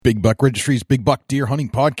Big Buck Registry's Big Buck Deer Hunting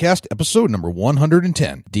Podcast, episode number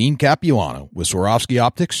 110. Dean Capuano with Swarovski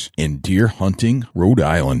Optics in deer hunting, Rhode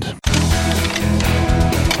Island.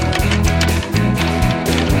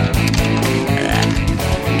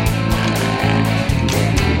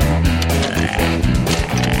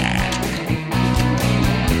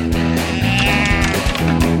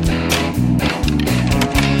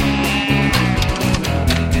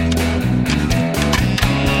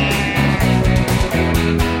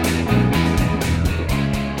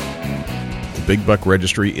 Big Buck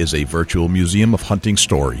Registry is a virtual museum of hunting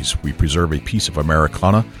stories. We preserve a piece of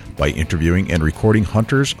Americana by interviewing and recording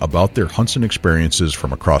hunters about their hunts and experiences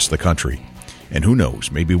from across the country. And who knows,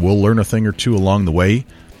 maybe we'll learn a thing or two along the way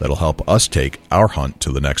that'll help us take our hunt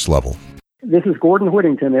to the next level. This is Gordon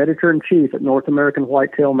Whittington, Editor-in-Chief at North American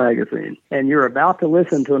Whitetail Magazine, and you're about to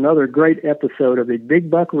listen to another great episode of the Big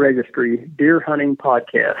Buck Registry Deer Hunting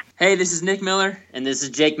Podcast. Hey, this is Nick Miller, and this is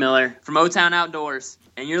Jake Miller from O-Town Outdoors,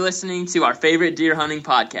 and you're listening to our favorite deer hunting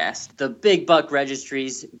podcast, the Big Buck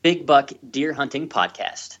Registry's Big Buck Deer Hunting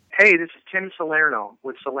Podcast. Hey, this is Tim Salerno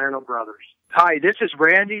with Salerno Brothers. Hi, this is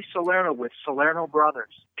Randy Salerno with Salerno Brothers.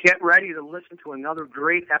 Get ready to listen to another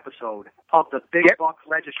great episode of the Big Buck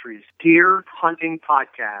Registry's Deer Hunting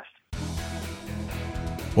Podcast.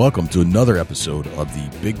 Welcome to another episode of the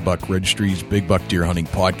Big Buck Registry's Big Buck Deer Hunting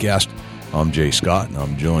Podcast. I'm Jay Scott, and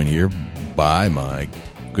I'm joined here by my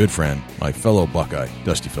good friend, my fellow Buckeye,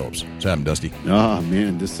 Dusty Phillips. What's happening, Dusty? Oh,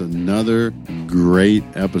 man, this is another great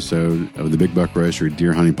episode of the Big Buck Registry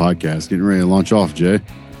Deer Hunting Podcast. Getting ready to launch off, Jay.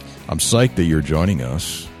 I'm psyched that you're joining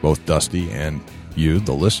us, both Dusty and you,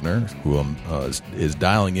 the listener, who is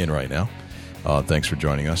dialing in right now. Thanks for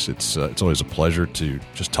joining us. It's always a pleasure to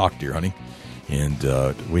just talk deer hunting.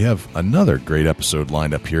 And we have another great episode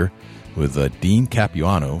lined up here with Dean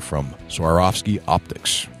Capuano from Swarovski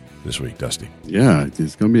Optics this week, Dusty. Yeah,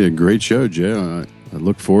 it's going to be a great show, Jay. I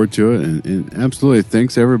look forward to it. And absolutely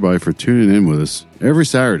thanks, everybody, for tuning in with us every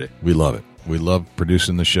Saturday. We love it. We love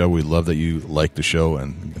producing the show. We love that you like the show,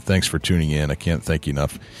 and thanks for tuning in. I can't thank you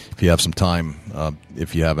enough. If you have some time,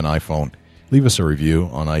 if you have an iPhone, leave us a review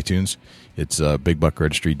on iTunes. It's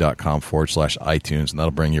bigbuckregistry.com/iTunes, and that'll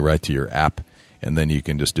bring you right to your app, and then you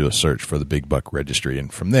can just do a search for the Big Buck Registry,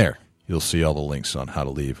 and from there, you'll see all the links on how to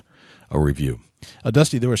leave a review.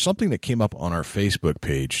 Dusty, there was something that came up on our Facebook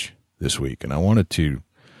page this week, and I wanted to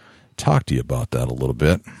talk to you about that a little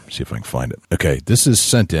bit. See if I can find it. Okay, this is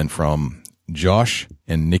sent in from Josh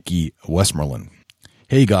and Nikki Westmoreland.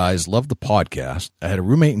 Hey guys, love the podcast. I had a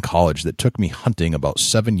roommate in college that took me hunting about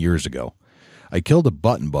 7 years ago. I killed a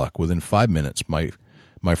button buck within 5 minutes, my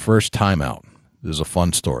first time out. This is a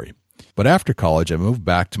fun story. But after college, I moved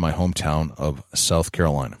back to my hometown of South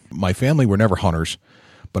Carolina. My family were never hunters,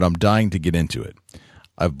 but I'm dying to get into it.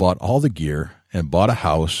 I've bought all the gear and bought a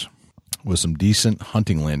house with some decent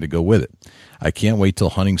hunting land to go with it. I can't wait till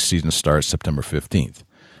hunting season starts September 15th.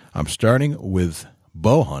 I'm starting with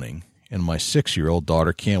bow hunting, and my 6-year-old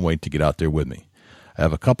daughter can't wait to get out there with me. I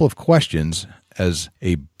have a couple of questions as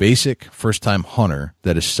a basic first-time hunter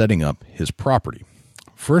that is setting up his property.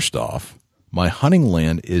 First off, my hunting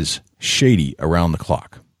land is shady around the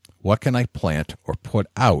clock. What can I plant or put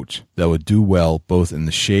out that would do well both in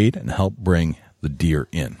the shade and help bring the deer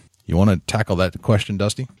in? You want to tackle that question,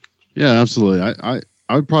 Dusty? Yeah, absolutely. I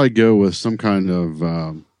would probably go with some kind of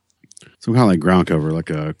like ground cover,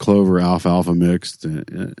 like a clover alfalfa mixed.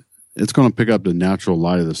 It's going to pick up the natural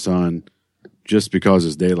light of the sun just because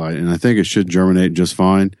it's daylight, and I think it should germinate just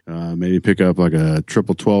fine. Maybe pick up like a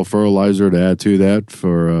 12 fertilizer to add to that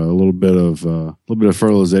for a little bit of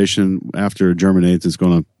fertilization. After it germinates, it's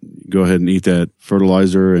going to go ahead and eat that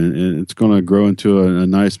fertilizer, and it's going to grow into a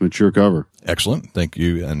nice mature cover. Excellent. Thank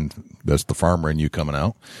you. And that's the farmer in you coming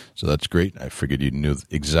out. So that's great. I figured you knew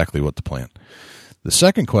exactly what to plant. The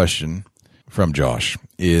second question from Josh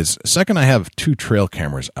is, second, I have 2 trail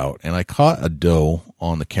cameras out, and I caught a doe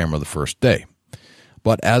on the camera the first day.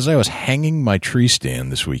 But as I was hanging my tree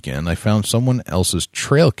stand this weekend, I found someone else's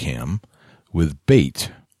trail cam with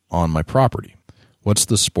bait on my property. What's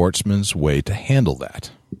the sportsman's way to handle that?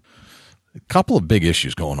 A couple of big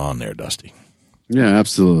issues going on there, Dusty. Yeah,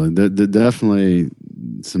 absolutely. Definitely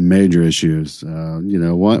some major issues. One,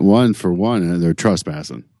 they're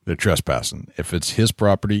trespassing. They're trespassing. If it's his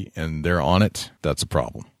property and they're on it, that's a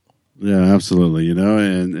problem. Yeah, absolutely.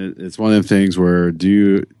 And it's one of them things where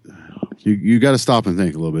you got to stop and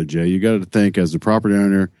think a little bit, Jay. You got to think as the property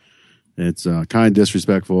owner, it's kind of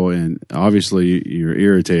disrespectful, and obviously you're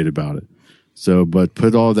irritated about it. So, but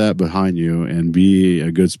put all that behind you and be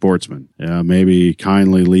a good sportsman. Maybe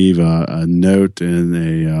kindly leave a note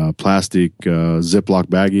in a plastic Ziploc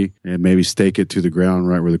baggie and maybe stake it to the ground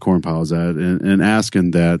right where the corn pile is at, and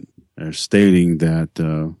asking that, or stating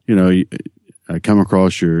that, I come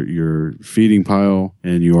across your feeding pile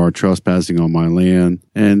and you are trespassing on my land.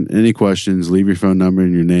 And any questions, leave your phone number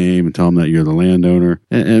and your name and tell them that you're the landowner,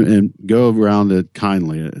 and go around it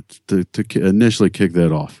kindly to initially kick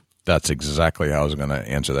that off. That's exactly how I was going to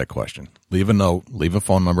answer that question. Leave a note, leave a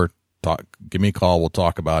phone number, give me a call. We'll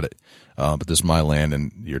talk about it. But this is my land,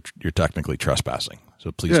 and you're technically trespassing.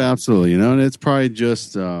 So please. Yeah, absolutely. And it's probably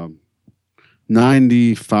just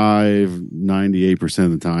 98%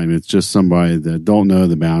 of the time, it's just somebody that don't know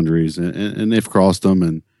the boundaries, and they've crossed them,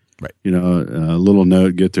 and right. A little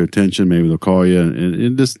note, get their attention. Maybe they'll call you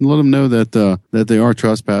and just let them know that they are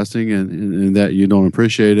trespassing, and that you don't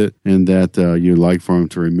appreciate it, and that you'd like for them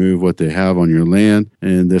to remove what they have on your land.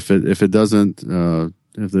 And if it doesn't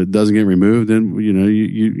get removed, then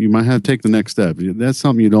you might have to take the next step. That's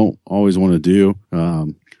something you don't always want to do.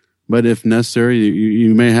 But if necessary,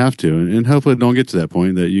 you may have to, and hopefully don't get to that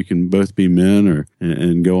point that you can both be men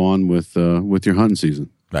and go on with your hunting season.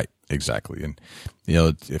 Right, exactly. And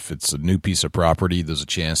if it's a new piece of property, there's a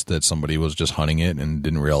chance that somebody was just hunting it and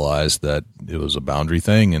didn't realize that it was a boundary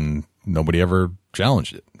thing, and nobody ever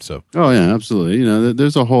challenged it. So, oh yeah, absolutely.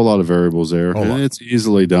 There's a whole lot of variables there, and it's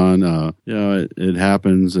easily done. It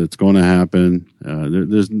happens. It's going to happen.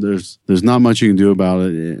 There's not much you can do about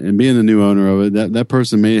it. And being the new owner of it, that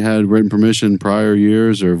person may have had written permission prior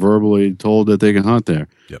years or verbally told that they can hunt there.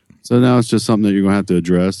 Yep. So now it's just something that you're going to have to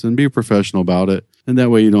address and be professional about it. And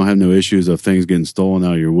that way you don't have no issues of things getting stolen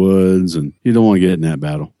out of your woods, and you don't want to get in that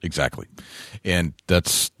battle. Exactly. And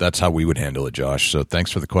that's how we would handle it, Josh. So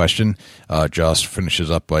thanks for the question. Josh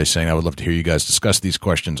finishes up by saying, I would love to hear you guys discuss these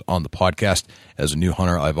questions on the podcast. As a new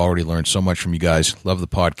hunter, I've already learned so much from you guys. Love the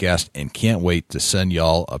podcast and can't wait to send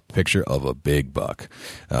y'all a picture of a big buck.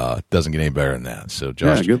 Doesn't get any better than that. So,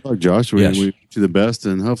 Josh. Yeah, good luck, Josh. We wish you the best,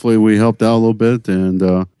 and hopefully we helped out a little bit, and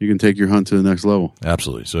you can take your hunt to the next level.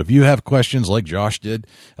 Absolutely. So if you have questions like Josh did,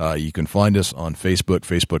 you can find us on Facebook,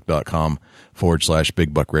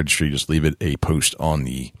 facebook.com/Big Buck Registry. Just leave it a post on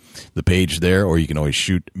the page there, or you can always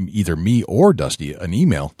shoot either me or Dusty an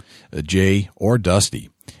email, Jay or Dusty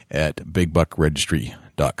at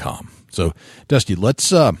bigbuckregistry.com. So, Dusty,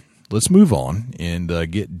 let's move on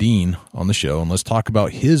and get Dean on the show, and let's talk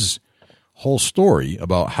about his whole story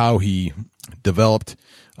about how he developed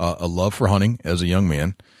a love for hunting as a young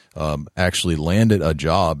man, actually landed a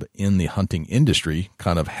job in the hunting industry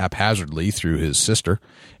kind of haphazardly through his sister,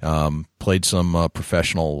 played some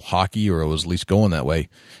professional hockey, or was at least going that way,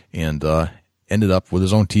 and ended up with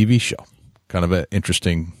his own TV show. Kind of an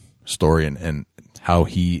interesting story, and how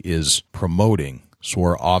he is promoting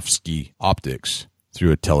Swarovski optics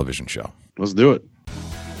through a television show. Let's do it.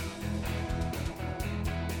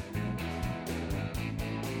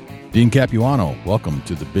 Dean Capuano, welcome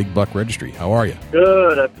to the Big Buck Registry. How are you?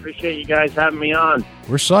 Good. I appreciate you guys having me on.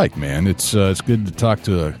 We're psyched, man. It's good to talk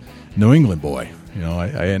to a New England boy.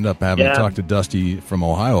 I end up having to talk to Dusty from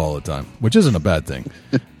Ohio all the time, which isn't a bad thing.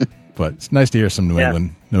 But it's nice to hear some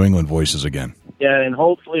New England voices again. Yeah, and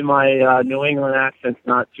hopefully my New England accent's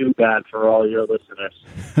not too bad for all your listeners.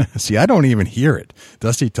 See, I don't even hear it.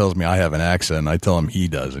 Dusty tells me I have an accent, and I tell him he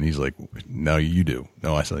does, and he's like, no, you do.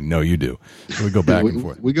 No, I say, no, you do. So we go back and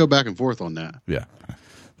forth. We go back and forth on that. Yeah.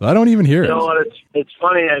 But I don't even hear it. You know what? It's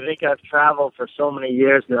funny. I think I've traveled for so many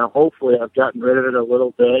years now. Hopefully I've gotten rid of it a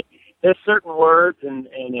little bit. There's certain words, and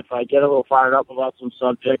if I get a little fired up about some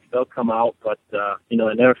subjects, they'll come out. But, I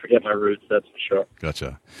never forget my roots, that's for sure.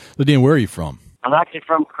 Gotcha. So, Dean, where are you from? I'm actually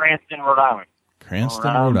from Cranston, Rhode Island.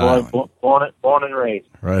 Cranston, Rhode Island. Born and raised.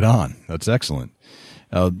 Right on. That's excellent.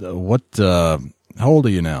 How old are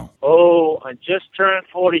you now? Oh, I just turned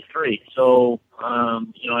 43. So,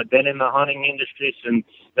 I've been in the hunting industry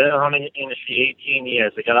 18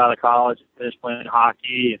 years. I got out of college, finished playing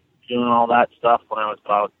hockey, and doing all that stuff when I was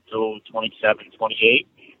about 27, 28.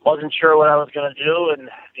 Wasn't sure what I was going to do, and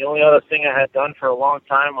the only other thing I had done for a long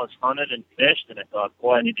time was hunted and fished, and I thought,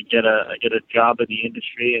 boy, I need to get a job in the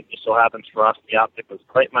industry, and it just so happens for us, the Optic was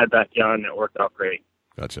right in my backyard, and it worked out great.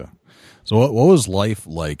 Gotcha. So what was life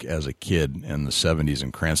like as a kid in the 70s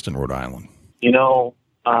in Cranston, Rhode Island? In a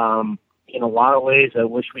lot of ways, I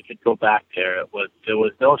wish we could go back there. There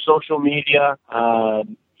was no social media.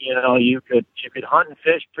 You could hunt and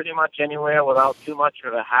fish pretty much anywhere without too much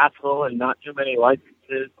of a hassle and not too many licenses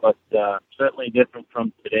is, but certainly different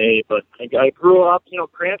from today. But I grew up,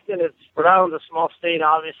 Cranston is, Rhode Island's a small state,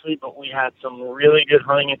 obviously, but we had some really good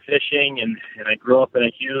hunting and fishing, and I grew up in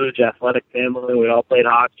a huge athletic family. We all played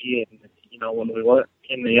hockey, and, when we went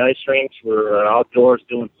in the ice rinks, we were outdoors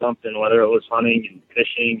doing something, whether it was hunting and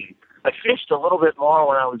fishing. And I fished a little bit more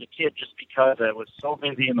when I was a kid just because I was so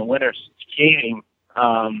busy in the winter skating,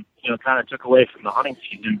 kind of took away from the hunting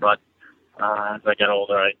season. But as I got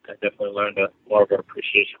older, I definitely learned more of an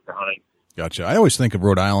appreciation for hunting. Gotcha. I always think of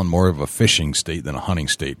Rhode Island more of a fishing state than a hunting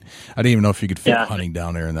state. I didn't even know if you could fit hunting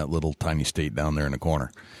down there in that little tiny state down there in the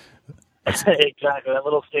corner. Exactly. That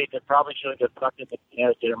little state that probably should have got tucked into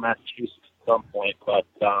Connecticut or Massachusetts at some point. But,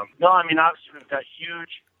 no, I mean, obviously we've got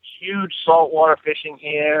huge saltwater fishing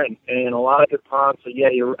here and a lot of good ponds. So, yeah,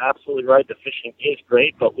 you're absolutely right. The fishing is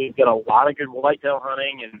great, but we've got a lot of good whitetail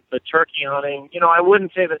hunting and the turkey hunting. I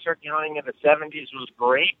wouldn't say the turkey hunting in the 70s was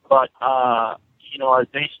great, but, as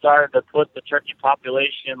they started to put the turkey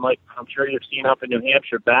population, like I'm sure you've seen up in New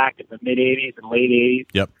Hampshire, back in the mid-'80s and late 80s.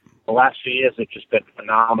 Yep. The last few years have just been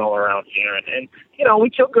phenomenal around here. And we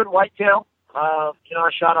kill good whitetail. I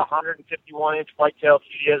shot a 151-inch whitetail a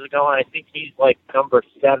few years ago, and I think he's like number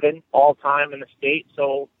 7 all-time in the state.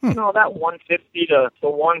 So, that 150 to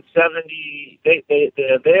 170,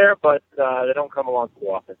 they're there, but they don't come along too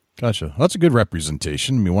often. Gotcha. Well, that's a good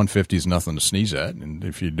representation. I mean, 150 is nothing to sneeze at. And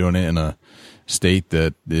if you're doing it in a state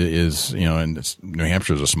that is, and New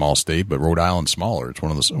Hampshire is a small state, but Rhode Island's smaller.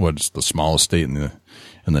 It's what's the smallest state in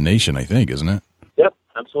the nation, I think, isn't it? Yep,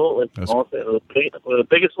 absolutely. The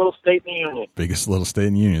biggest little state in the union. Biggest little state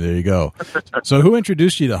in the union. There you go. So who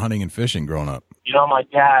introduced you to hunting and fishing growing up? My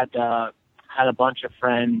dad had a bunch of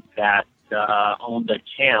friends that owned a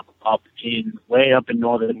camp way up in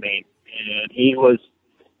northern Maine. And he was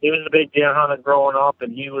a big deer hunter growing up,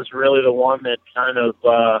 and he was really the one that kind of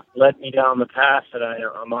led me down the path that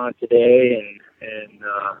I'm on today. And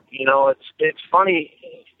it's funny.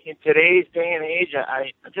 In today's day and age,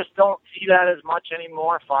 I just don't see that as much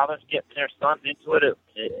anymore. Fathers getting their sons into it.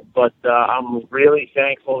 But I'm really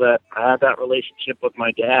thankful that I had that relationship with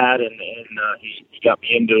my dad, and he got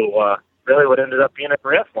me into really what ended up being a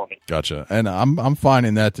career for me. Gotcha. And I'm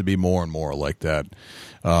finding that to be more and more like that.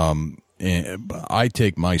 And I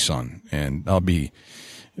take my son, and I'll be,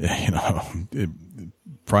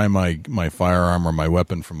 pry my firearm or my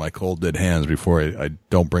weapon from my cold dead hands before I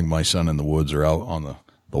don't bring my son in the woods or out on the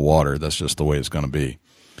water. That's just the way it's going to be.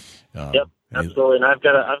 Yep, absolutely. And I've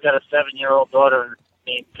got a 7-year-old daughter.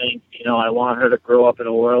 Same thing. I want her to grow up in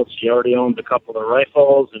a world. She already owns a couple of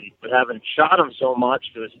rifles, and we haven't shot them so much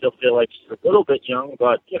because I still feel like she's a little bit young.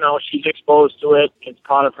 But she's exposed to it. It's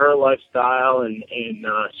part of her lifestyle, and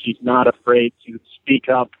she's not afraid to speak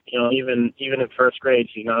up. Even in first grade,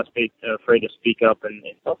 she's not afraid to speak up and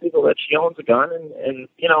tell people that she owns a gun. And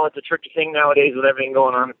it's a tricky thing nowadays with everything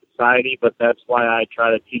going on in society. But that's why I try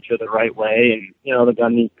to teach her the right way. And the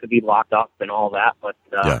gun needs to be locked up and all that. But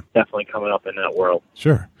definitely coming up in that world.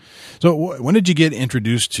 Sure. So when did you get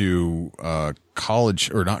introduced to college,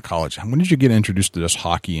 or not college? When did you get introduced to just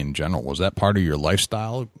hockey in general? Was that part of your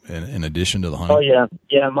lifestyle in addition to the hunting? Oh, yeah.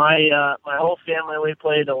 Yeah, my whole family, we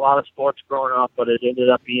played a lot of sports growing up, but it ended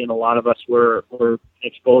up being a lot of us were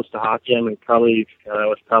exposed to hockey. I mean, I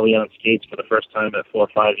was probably on skates for the first time at 4 or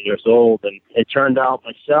 5 years old. And it turned out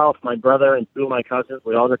myself, my brother, and 2 of my cousins,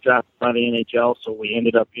 we all got drafted by the NHL, so we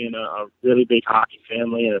ended up being a really big hockey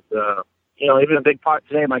family. And it's even a big part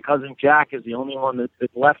today, my cousin Jack is the only one that's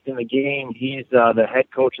left in the game. He's the head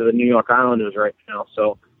coach of the New York Islanders right now.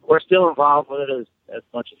 So we're still involved with it as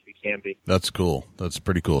much as we can be. That's cool. That's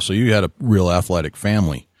pretty cool. So you had a real athletic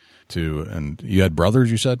family, too. And you had brothers,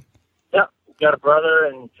 you said? Yeah. We got a brother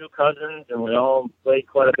and 2 cousins, and we all played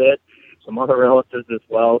quite a bit. Some other relatives as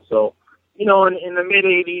well. So, in the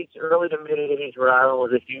mid-'80s, early to mid-'80s, Rhode Island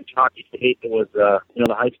was a huge hockey state. It was, the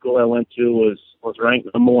high school I went to was ranked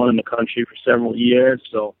number 1 in the country for several years.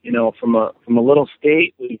 So, from a little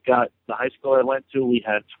state, we've got the high school I went to, we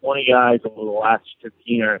had 20 guys over the last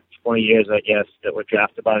 15 or 20 years, I guess, that were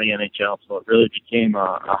drafted by the NHL. So it really became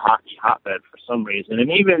a hockey hotbed for some reason.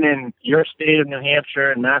 And even in your state of New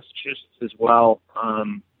Hampshire and Massachusetts as well,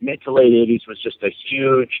 mid to late 80s was just a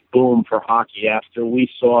huge boom for hockey after we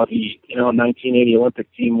saw the 1980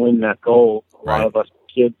 Olympic team win that gold. A lot of us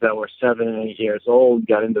kids that were 7 and 8 years old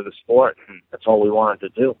got into the sport, and that's all we wanted to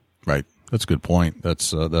do. Right. That's a good point.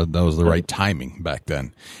 That's that was the right timing back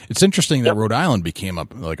then. It's interesting that Rhode Island became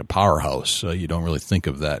like a powerhouse. You don't really think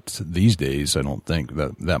of that these days. I don't think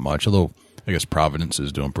that much, although I guess Providence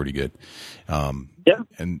is doing pretty good. Yeah.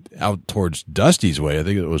 And out towards Dusty's way, I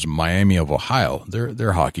think it was Miami of Ohio.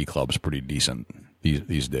 Their hockey club's pretty decent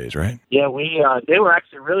these days, right? Yeah, they were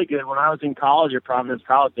actually really good. When I was in college at Providence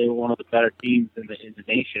College, they were one of the better teams in the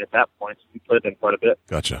nation at that point. So we played them quite a bit.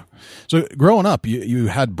 Gotcha. So growing up, you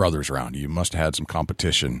had brothers around. You must have had some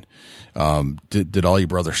competition. Did all your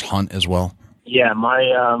brothers hunt as well? Yeah,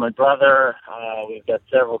 my brother, we've got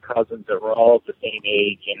several cousins that were all the same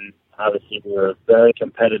age, and obviously we were very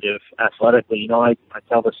competitive athletically. You know, I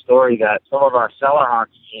tell the story that some of our cellar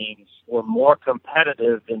hockey games were more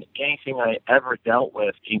competitive than anything I ever dealt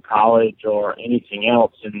with in college or anything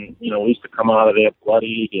else. And, you know, we used to come out of there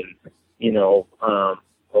bloody and, you know,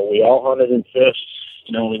 but we all hunted and fished.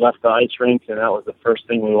 You know, we left the ice rinks, and that was the first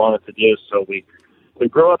thing we wanted to do. So we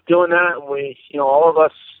grew up doing that, and we, you know, all of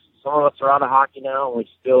us, some of us are out of hockey now, and we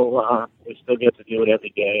still get to do it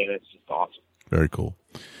every day, and it's just awesome. Very cool.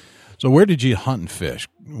 So where did you hunt and fish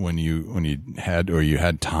when you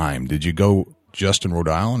had time? Did you go just in Rhode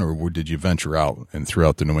Island, or did you venture out and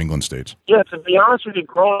throughout the New England states? Yeah, to be honest with you,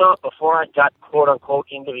 growing up, before I got quote-unquote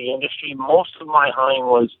into the industry, most of my hunting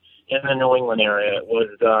was in the New England area. It was,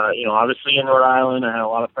 you know, obviously in Rhode Island. I had a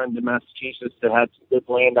lot of friends in Massachusetts that had some good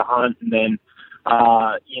land to hunt, and then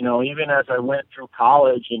you know, even as I went through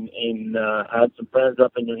college and I had some friends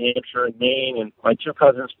up in New Hampshire and Maine, and my two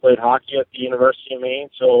cousins played hockey at the University of Maine,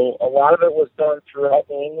 so a lot of it was done throughout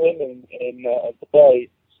New England, and I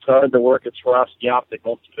started to work at Swarovski Optic.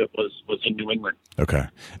 Most of it was in New England. Okay.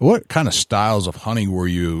 What kind of styles of hunting were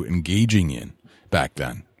you engaging in back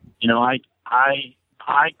then? You know,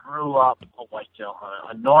 I grew up a whitetail hunter,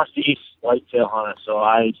 a northeast whitetail hunter, so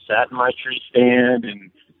I sat in my tree stand and,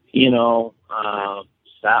 you know,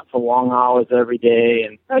 sat for long hours every day.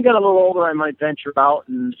 And I got a little older, I might venture out,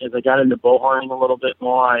 and as I got into bow hunting a little bit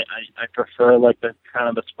more, I prefer like the kind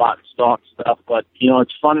of the spot and stalk stuff. But, you know,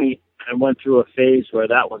 it's funny, I went through a phase where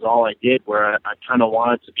that was all I did, where I kind of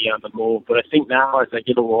wanted to be on the move. But I think now as I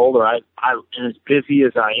get a little older, and as busy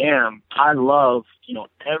as I am, I love, you know,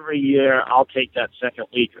 every year I'll take that second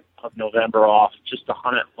week of November off just to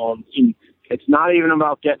hunt at home. It's not even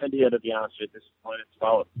about getting a deer, to be honest with you, at this point. It's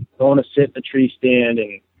about going to sit in the tree stand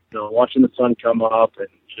and, you know, watching the sun come up and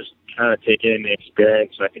just kind of taking in the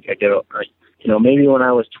experience. I think I get, you know, maybe when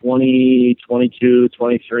I was 20, 22,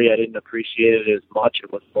 23, I didn't appreciate it as much.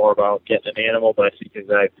 It was more about getting an animal. But I think as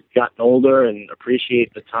I've gotten older and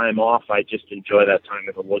appreciate the time off, I just enjoy that time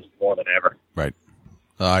in the woods more than ever. Right.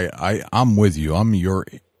 I'm with you. I'm your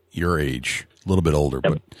age, a little bit older,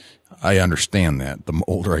 but I understand that. The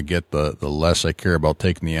older I get, the less I care about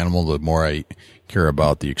taking the animal, the more I care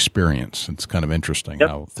about the experience. It's kind of interesting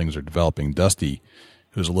how things are developing. Dusty,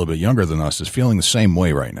 who's a little bit younger than us, is feeling the same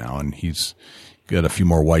way right now, and he's got a few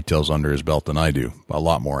more whitetails under his belt than I do, a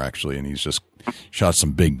lot more actually, and he's just shot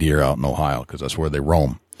some big deer out in Ohio because that's where they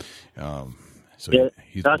roam.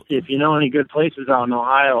 Dusty, if you know any good places out in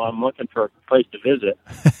Ohio, I'm looking for a place to visit.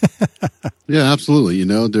 Yeah, absolutely. You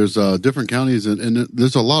know, there's different counties, and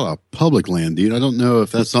there's a lot of public land, dude. I don't know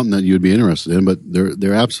if that's something that you'd be interested in, but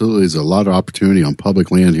there absolutely is a lot of opportunity on public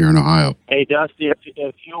land here in Ohio. Hey, Dusty,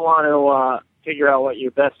 if you want to figure out what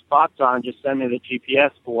your best spots are and just send me the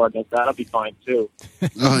GPS coordinates, that'll be fine, too.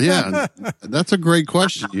 Oh, yeah. That's a great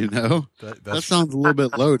question, you know. That sounds a little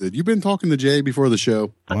bit loaded. You've been talking to Jay before the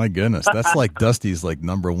show. My goodness. That's like Dusty's like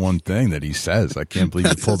number one thing that he says. I can't believe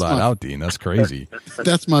you pulled that out, Dean. That's crazy.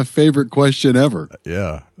 That's my favorite question ever.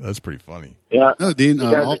 Yeah, that's pretty funny. Yeah. No, Dean,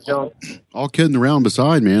 all kidding around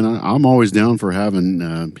beside, man, I'm always down for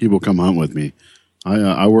having people come hunt with me.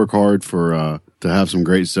 I work hard for to have some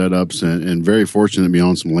great setups and very fortunate to be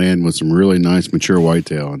on some land with some really nice mature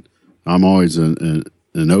whitetail. And I'm always an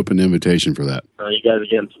open invitation for that. You guys are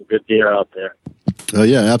getting some good deer out there.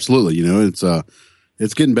 Yeah, absolutely. You know,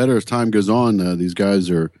 it's getting better as time goes on. These guys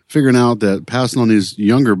are figuring out that passing on these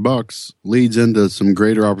younger bucks leads into some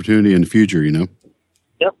greater opportunity in the future, you know?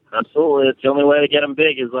 Yep, absolutely. It's the only way to get them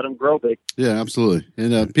big is let them grow big. Yeah, absolutely.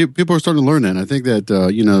 And people are starting to learn that. And I think that,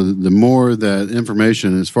 you know, the more that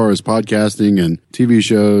information as far as podcasting and TV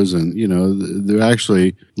shows and, you know, they're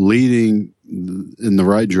actually leading in the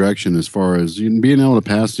right direction as far as being able to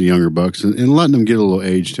pass the younger bucks and letting them get a little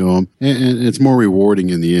age to them. And it's more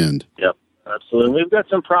rewarding in the end. Yep, absolutely. We've got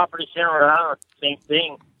some properties here around, same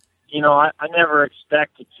thing. You know, I never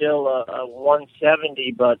expect to kill a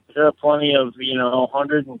 170, but there are plenty of, you know,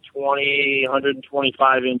 120,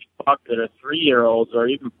 125-inch buck that are 3-year-olds or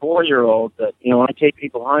even 4-year-olds that, you know, when I take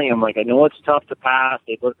people hunting, I'm like, I know it's tough to pass.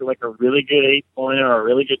 They look like a really good 8-pointer or a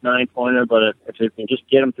really good 9-pointer, but if they can just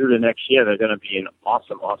get them through the next year, they're going to be an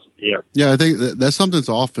awesome deer.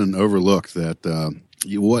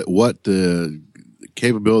 can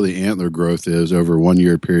capability antler growth is over a 1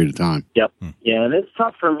 year period of time. Yep. Yeah, and it's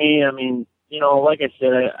tough for me. I mean, like I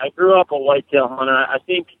said, I grew up a whitetail hunter. I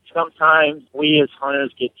think sometimes we as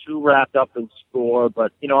hunters get too wrapped up in score,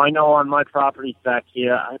 but I know on my properties back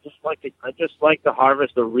here, I just like to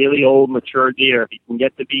harvest a really old mature deer. If he can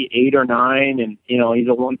get to be 8 or 9, and he's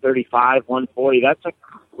a 135, 140, that's a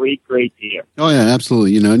great deer. Oh yeah,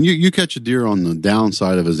 absolutely. And you catch a deer on the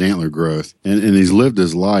downside of his antler growth, and he's lived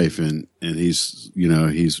his life, and he's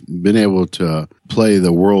been able to play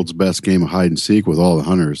the world's best game of hide and seek with all the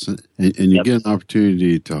hunters, and you get an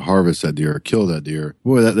opportunity to harvest that deer or kill that deer.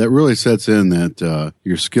 Boy, that really sets in that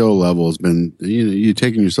your skill level has been you're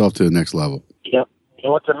taking yourself to the next level. Yep.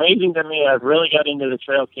 And what's amazing to me, I've really got into the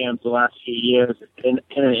trail cams the last few years, and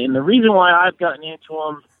the reason why I've gotten into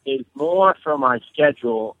them is more for my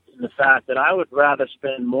schedule, and the fact that I would rather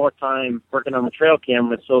spend more time working on the trail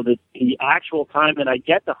camera so that the actual time that I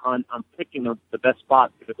get to hunt, I'm picking the best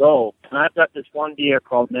spot to go. And I've got this one deer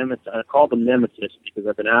called Nemesis. I call him Nemesis because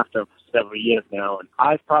I've been after him for several years now, and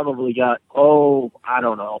I've probably got,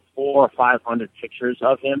 400 or 500 pictures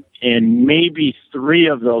of him, and maybe 3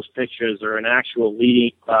 of those pictures are in actual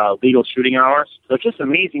legal shooting hours. So it's just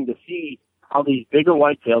amazing to see how these bigger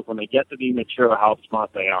whitetails, when they get to be mature, how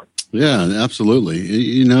smart they are. Yeah, absolutely.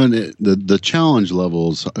 The challenge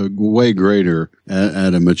levels are way greater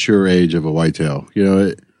at a mature age of a whitetail.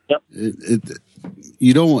 You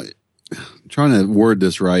don't want, trying to word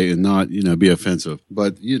this right and not, be offensive,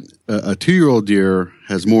 but a 2-year-old deer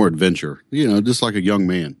has more adventure, just like a young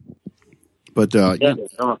man. But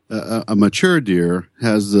a mature deer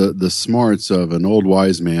has the smarts of an old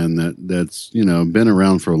wise man that's been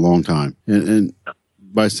around for a long time. And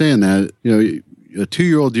by saying that, a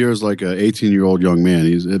 2-year-old deer is like an 18-year-old young man.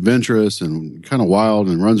 He's adventurous and kind of wild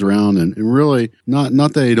and runs around and really not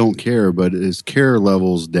that he don't care, but his care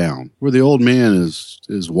level's down. Where the old man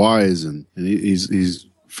is wise and he's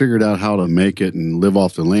figured out how to make it and live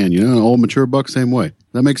off the land. An old mature buck, same way.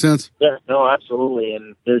 That makes sense? Yeah, no, absolutely.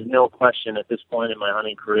 And there's no question at this point in my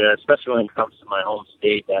hunting career, especially when it comes to my home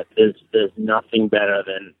state, that there's nothing better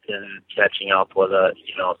than catching up with a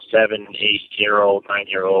 7, 8-year-old,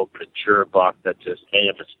 9-year-old mature buck that just made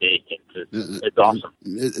a mistake. It's awesome.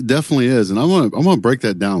 It definitely is. And I want to break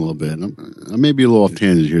that down a little bit. I may be a little off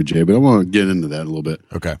tangent here, Jay, but I want to get into that a little bit.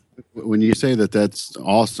 Okay. When you say that that's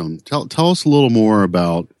awesome, tell us a little more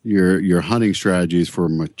about your hunting strategies for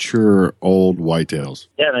mature old whitetails.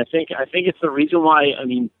 Yeah, and I think it's the reason why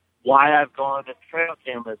I've gone to trail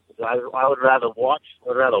cameras. I would rather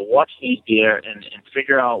watch these deer and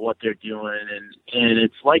figure out what they're doing, and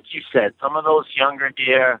it's like you said, some of those younger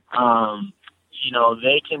deer,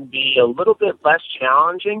 they can be a little bit less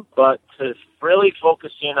challenging, but to really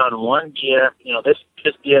focus in on one deer,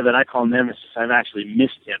 this deer that I call Nemesis, I've actually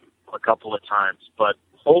missed him a couple of times, but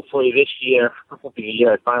hopefully this year will be the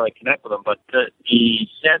year I finally connect with him. But the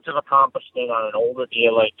sense of accomplishment on an older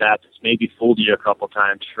deer like that that's maybe fooled you a couple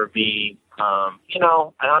times for me, I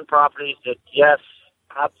hunt properties that, yes,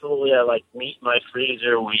 absolutely, I like meat in my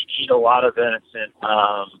freezer. We eat a lot of venison.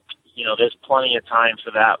 There's plenty of time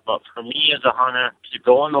for that. But for me as a hunter, to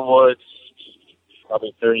go in the woods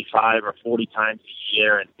probably 35 or 40 times a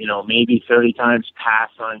year, and maybe 30 times pass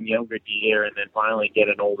on younger deer, and then finally get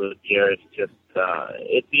an older deer. It's just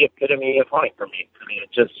it's the epitome of hunting for me. I mean,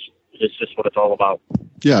 it's just what it's all about.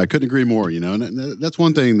 Yeah, I couldn't agree more. And that's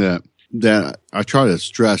one thing that I try to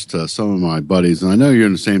stress to some of my buddies, and I know you're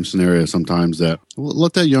in the same scenario sometimes, that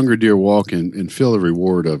let that younger deer walk and feel the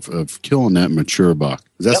reward of killing that mature buck.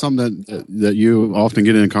 Is that something that you often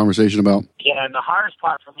get in a conversation about? Yeah, and the hardest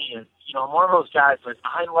part for me is, I'm one of those guys that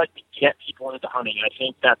I like to get people into hunting. I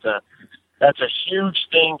think that's a huge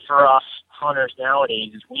thing for us hunters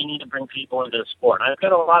nowadays, is we need to bring people into the sport. And I've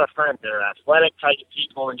got a lot of friends that are athletic type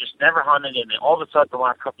people and just never hunted, and all of a sudden the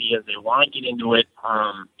last couple of years they want to get into it.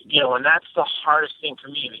 And that's the hardest thing for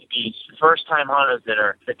me. These first-time hunters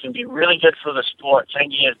that can be really good for the sport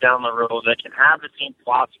 10 years down the road, that can have the same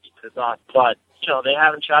philosophy as us, but they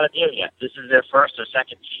haven't shot a deer yet. This is their first or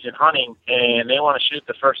second season hunting, and they want to shoot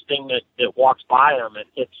the first thing that walks by them.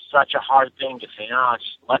 It's such a hard thing to say,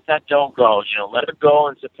 just let that doe go. Let her go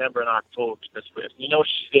in September and October, because if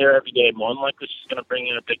she's there every day, more than likely she's going to bring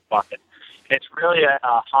in a big bucket. It's really a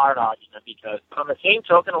hard argument, because on the same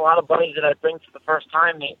token, a lot of buddies that I bring for the first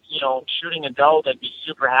time, shooting a doe, they'd be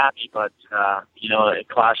super happy, but, it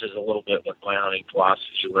clashes a little bit with my hunting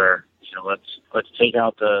philosophy where, let's take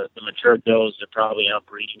out the mature does that probably aren't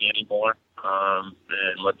breeding anymore,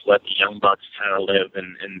 and let's let the young bucks kind of live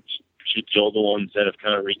and shoot the older ones that have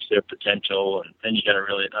kind of reached their potential, and then you got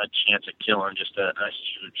a chance at killing just a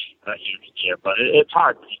huge deer. But it's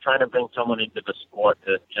hard. You're trying to bring someone into the sport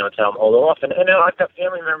to, tell them hold off. And I've got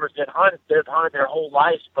family members that they've hunted their whole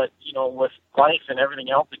lives, but, with life and everything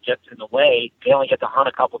else that gets in the way, they only get to hunt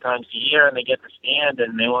a couple times a year, and they get to stand,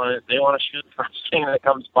 and they want to shoot the first thing that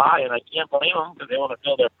comes by, and I can't blame them because they want to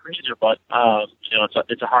fill their freezer. But,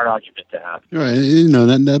 it's a hard argument to have. Right.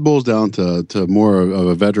 That boils down to more of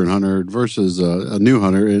a veteran hunter versus a new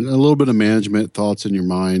hunter, and a little bit of management thoughts in your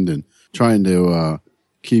mind, and trying to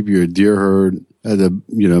keep your deer herd at the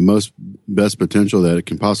most best potential that it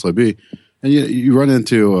can possibly be. And you run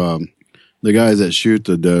into the guys that shoot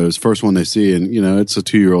the does, first one they see, and it's a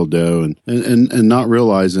 2-year-old doe, and not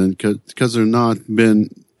realizing because they're not been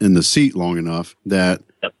in the seat long enough that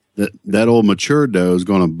old mature doe is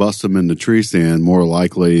going to bust them in the tree stand more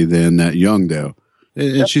likely than that young doe.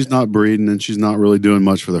 And she's not breeding, and she's not really doing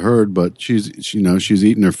much for the herd, but she's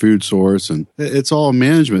eating her food source, and it's all a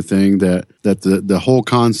management thing that the whole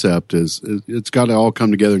concept it's got to all come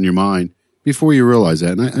together in your mind before you realize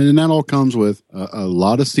that. And that all comes with a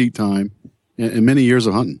lot of seat time and many years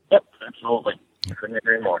of hunting. Yep, absolutely. I couldn't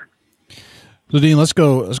agree more. So Dean, let's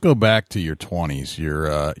go back to your 20s.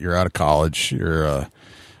 You're out of college. You're a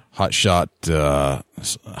hot shot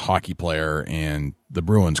hockey player, and the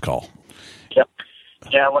Bruins call. Yep.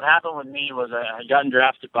 Yeah, what happened with me was I got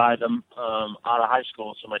drafted by them out of high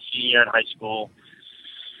school. So my senior year in high school,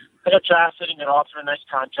 I got drafted and got offered a nice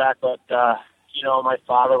contract, but my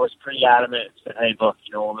father was pretty adamant. Said, "Hey, look,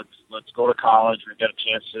 let's go to college. We've got a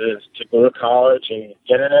chance to go to college and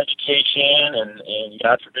get an education, and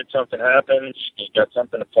God forbid something happens, you got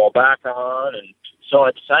something to fall back on." And so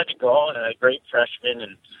I decided to go, and I had a great freshman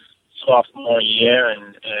and sophomore year,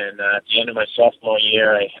 and at the end of my sophomore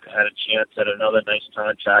year, I had a chance at another nice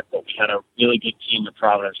contract, but we had a really good team at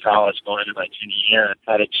Providence College going into my junior year.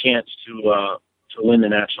 I had a chance to win the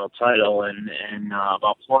national title, and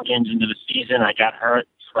about 4 games into the season, I got hurt,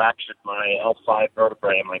 fractured my L5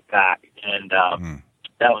 vertebrae in my back, and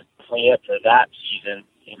that was definitely it for that season.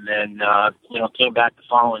 And then, came back the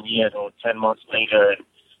following year, 10 months later,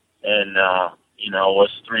 and was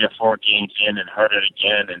 3 or 4 games in and hurt it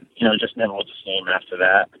again, and, just never was the same after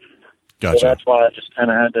that. Gotcha. So that's why I just kind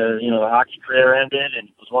of had to, the hockey career ended, and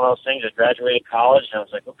it was one of those things. I graduated college, and I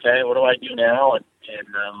was like, okay, what do I do now? And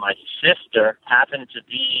my sister happened to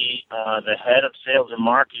be the head of sales and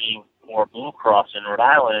marketing for Blue Cross in Rhode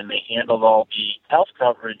Island, and they handled all the health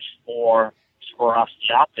coverage for Swarovski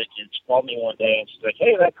Optic, and she called me one day, and she's like,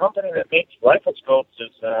 hey, that company that makes rifle scopes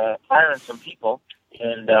is hiring some people.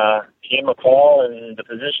 And gave him a call, and the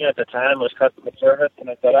position at the time was customer service. And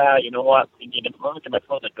I thought, you know what? We need to move to my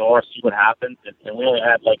foot the door, see what happens. And we only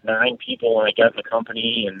had like 9 people when I got the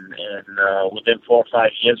company, and within 4 or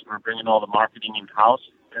 5 years, we were bringing all the marketing in house.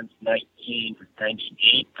 Since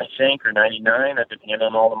 1998, I think, or 99, I've been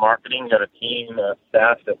handling all the marketing. Got a team,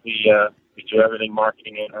 staff that we do everything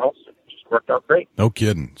marketing in house. It just worked out great. No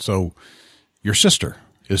kidding. So your sister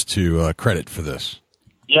is to credit for this.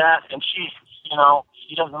 Yeah, and she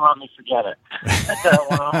doesn't let me forget it.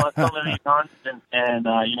 When I'm on some of these hunts, and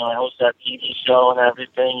I host that TV show and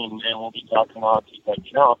everything, and we'll be talking about, she's like, if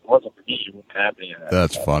it wasn't for me, you wouldn't have any of that.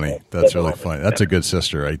 That's funny. That's really funny. That's a good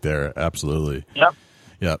sister right there. Absolutely. Yep.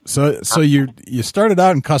 Yeah. So you started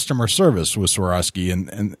out in customer service with Swarovski,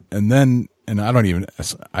 and then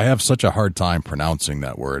I have such a hard time pronouncing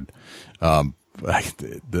that word.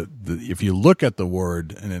 If you look at the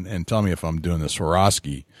word and tell me if I'm doing the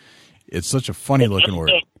Swarovski, it's such a funny looking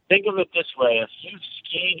word. Think of it this way: if you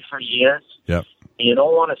skied for years, yep, and you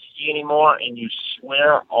don't want to ski anymore, and you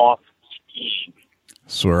swear off skiing.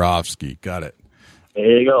 Swarovski, got it.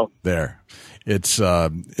 There you go. There, it's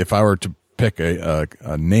if I were to pick a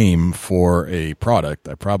name for a product,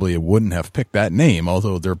 I probably wouldn't have picked that name,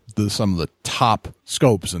 although they're some of the top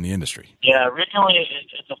scopes in the industry. Yeah, originally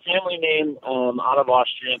it's a family name out of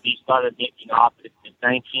Austria. They started making optics in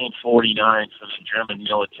 1949 for the German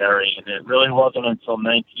military, and it really wasn't until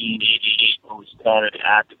 1988 when we started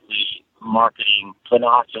actively marketing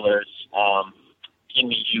binoculars in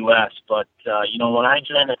the U.S. But, when I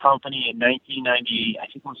joined the company in 1990, I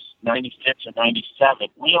think it was 96 or 97,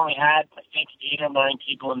 we only had, I think, 8 or 9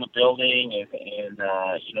 people in the building, and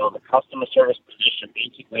the customer service position,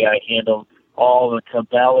 basically I handled all the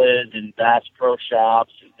Cabela's and Bass Pro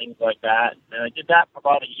Shops and things like that. And I did that for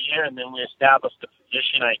about a year, and then we established the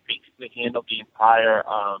position. I basically handled the entire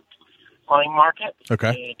hunting market. Okay.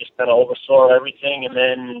 And just kind of oversaw everything. And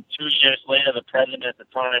then 2 years later, the president at the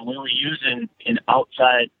time, we were using an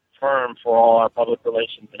outside firm for all our public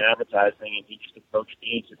relations and advertising, and he just approached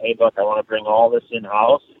me and said, "Hey, Buck, I want to bring all this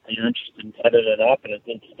in-house. Are you interested in heading it up?" And it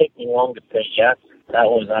didn't take me long to say yes. That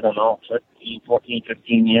was,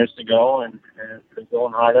 15 years ago, and it's been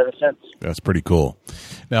going hard ever since. That's pretty cool.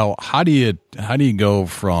 Now, how do you go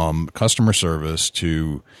from customer service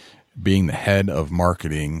to being the head of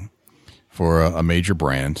marketing for a major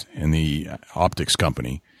brand in the optics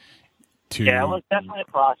company? Yeah, it was definitely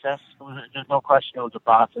a process. There's no question it was a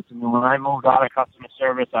process. I mean, when I moved out of customer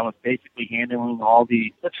service, I was basically handling all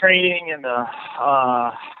the training and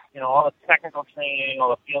all the technical training,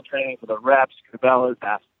 all the field training for the reps, Cabela's,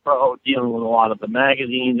 Bass Pro, dealing with a lot of the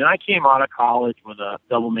magazines. And I came out of college with a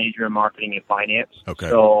double major in marketing and finance. Okay.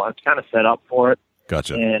 So I was kind of set up for it.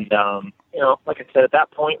 Gotcha. And, like I said, at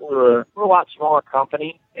that point, we're a lot smaller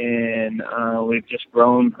company, and we've just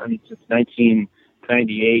grown. I mean, since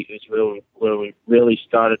 1998 is where we really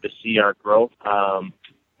started to see our growth.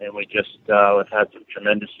 And we just we've had some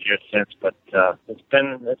tremendous years since, but it's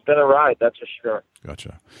been a ride, that's for sure.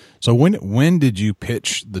 Gotcha. So when did you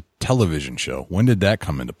pitch the television show? When did that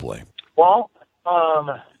come into play? Well, from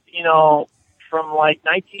like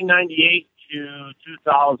 1998 to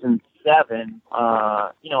 2007,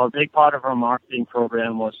 a big part of our marketing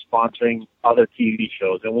program was sponsoring other TV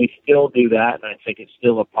shows, and we still do that, and I think it's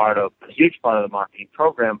still a huge part of the marketing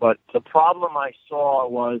program. But the problem I saw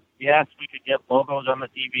was, yes, we could get logos on the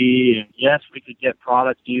TV, and yes, we could get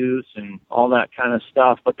product use and all that kind of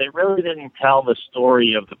stuff, but they really didn't tell the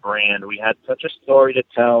story of the brand. We had such a story to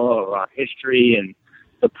tell of our history and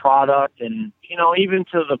the product, and even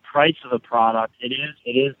to the price of the product, it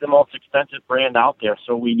is the most expensive brand out there.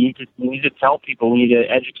 So we need to tell people, we need to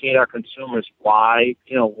educate our consumers why,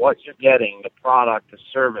 what you're getting, the product, the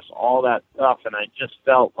service, all that stuff. And I just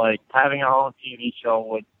felt like having our own TV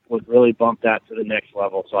show would really bump that to the next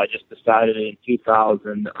level. So I just decided in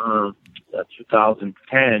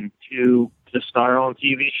 2010 to start our own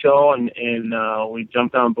TV show, and we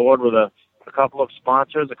jumped on board with a couple of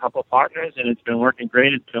sponsors, a couple of partners, and it's been working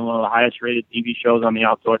great. It's been one of the highest rated TV shows on the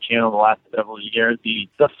Outdoor Channel the last several years.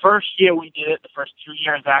 The first year we did it, the first 2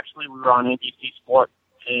 years actually, we were on NBC Sports,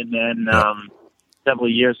 and then several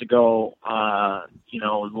years ago, it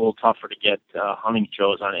was a little tougher to get hunting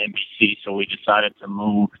shows on NBC, so we decided to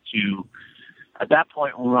move to. At that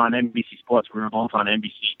point, when we were on NBC Sports, we were both on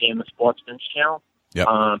NBC and the Sportsman's Channel. Yep.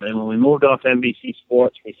 And when we moved off NBC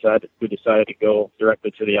Sports, we decided to go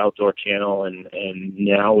directly to the Outdoor Channel, and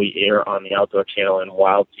now we air on the Outdoor Channel and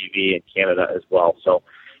Wild TV in Canada as well. So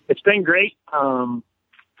it's been great. From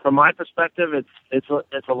my perspective, it's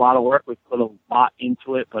a lot of work. We've put a lot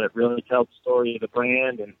into it, but it really tells the story of the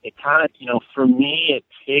brand, and it kind of, for me, it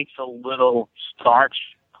takes a little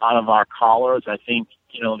starch out of our collars. I think,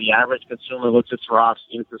 the average consumer looks at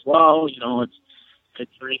Swarovski and says, well, it's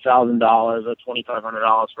 $3,000 or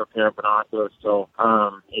 $2,500 for a pair of binoculars. So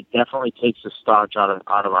it definitely takes the starch out of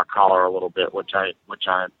our collar a little bit, which I'm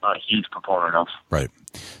a huge component of. Right.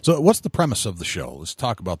 So what's the premise of the show? Let's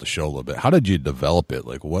talk about the show a little bit. How did you develop it?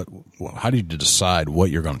 Like how did you decide what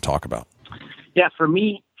you're going to talk about? Yeah, for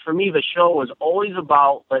me, the show was always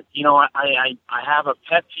about, but I have a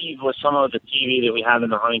pet peeve with some of the TV that we have in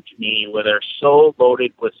the hunting community where they're so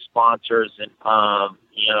loaded with sponsors and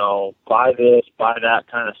buy this, buy that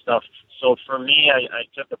kind of stuff. So for me, I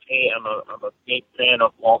took a page. I'm a big fan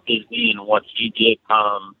of Walt Disney and what he did.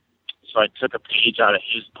 So I took a page out of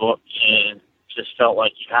his book and just felt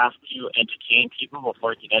like you have to entertain people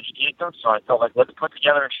before you can educate them. So I felt like, let's put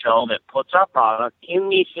together a show that puts our product in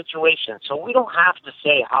these situations. So we don't have to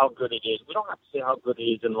say how good it is. We don't have to say how good it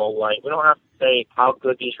is in low light. We don't have to say how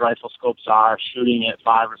good these rifle scopes are shooting at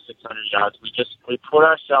 500 or 600 yards. We put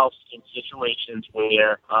ourselves in situations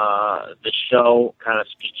where the show kind of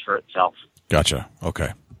speaks for itself. Gotcha.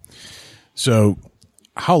 Okay. So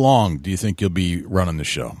how long do you think you'll be running the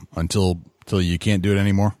show? Until you can't do it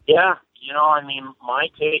anymore? Yeah. My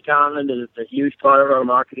take on it is it's a huge part of our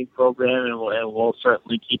marketing program, and we'll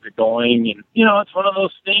certainly keep it going. And, it's one of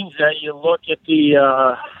those things that you look at the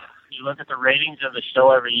ratings of the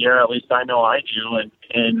show every year, at least I know I do,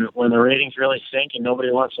 and when the ratings really sink and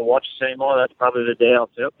nobody wants to watch us anymore, that's probably the day I'll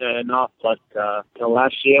say, okay, enough. But,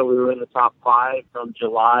 last year we were in the top 5 from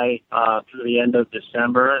July through the end of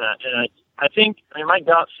December, and I think, my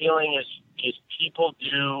gut feeling is people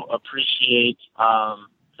do appreciate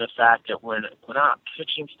the fact that we're not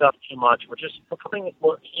pitching stuff too much. We're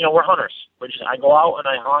hunters. I go out and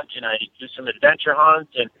I hunt, and I do some adventure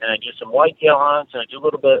hunts, and I do some whitetail hunts, and I do a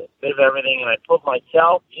little bit of everything, and I put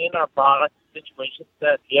myself in our product situations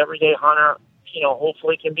that the everyday hunter,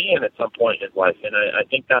 hopefully can be in at some point in his life. And I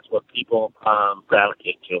think that's what people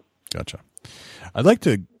gravitate to. Gotcha. I'd like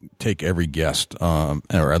to take every guest, or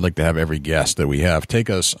I'd like to have every guest that we have take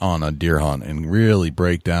us on a deer hunt and really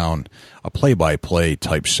break down a play-by-play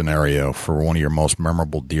type scenario for one of your most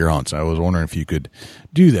memorable deer hunts. I was wondering if you could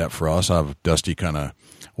do that for us. I'll have Dusty kind of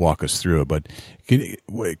walk us through it. But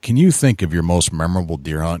can you think of your most memorable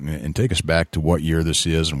deer hunt and take us back to what year this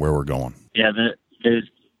is and where we're going? Yeah, there's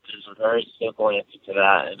a very simple answer to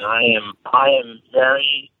that, and I am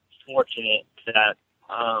very fortunate that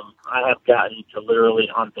I have gotten to literally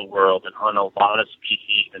hunt the world and hunt a lot of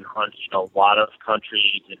species and hunt a lot of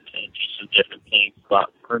countries and do some different things.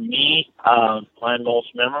 But for me, my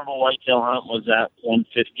most memorable whitetail hunt was that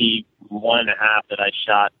 151.5 that I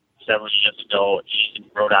shot several years ago in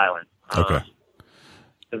Rhode Island. Okay.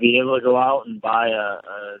 To be able to go out and buy a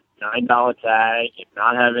 $9 tag and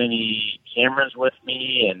not have any cameras with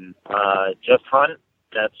me and just hunt,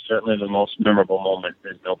 that's certainly the most memorable moment.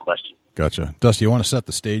 There's no question. Gotcha. Dusty, you want to set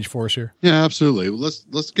the stage for us here? Yeah, absolutely.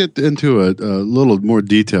 Let's get into a little more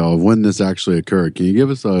detail of when this actually occurred. Can you give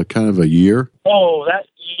us a kind of a year? Oh, that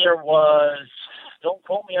year was, don't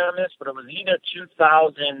quote me on this, but it was either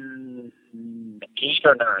 2008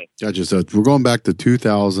 or 9. Gotcha. So we're going back to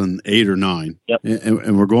 2008 or 9. Yep.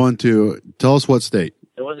 And we're going to, tell us what state.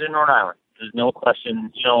 It was in Rhode Island. There's no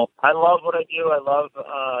question. I love what I do. I love,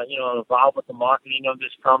 involved with the marketing of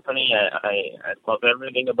this company. I love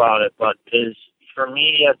everything about it. But for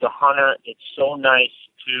me as a hunter, it's so nice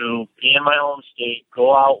to be in my home state,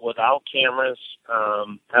 go out without cameras, have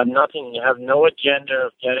no agenda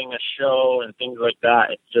of getting a show and things like that.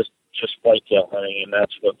 It's just whitetail hunting, and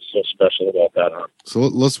that's what's so special about that hunt. So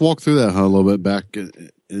let's walk through that hunt a little bit back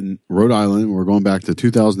in Rhode Island. We're going back to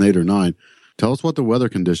 2008 or 9. Tell us what the weather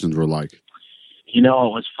conditions were like. It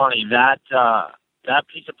was funny that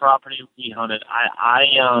piece of property we hunted. I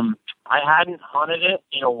hadn't hunted it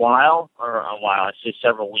in a while. I say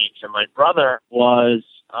several weeks. And my brother was,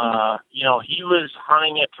 he was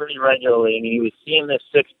hunting it pretty regularly, and he was seeing this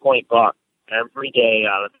 6-point buck every day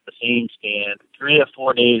out of the same stand, 3 or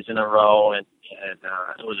 4 days in a row. And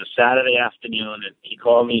it was a Saturday afternoon, and he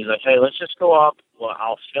called me. He's like, "Hey, let's just go up. Well,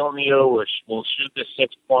 I'll film you. We'll shoot this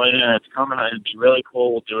 6-pointer. It's coming. It'd be really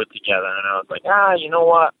cool. We'll do it together." And I was like, you know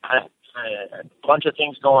what? I had a bunch of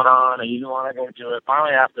things going on. I didn't want to go do it.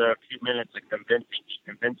 Finally, after a few minutes, it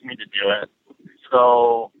convinced me to do it.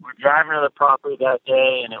 So we're driving to the property that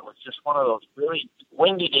day, and it was just one of those really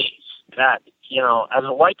windy days that, as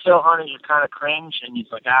a whitetail hunter, you kind of cringe, and you're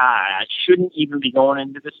like, I shouldn't even be going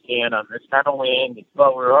into the stand on this kind of wind.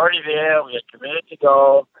 But we were already there. We had committed to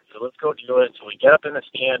go. So let's go do it. So we get up in the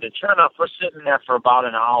stand, and sure enough, we're sitting there for about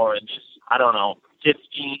an hour, and just,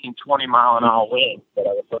 15, 20 mile an hour wind that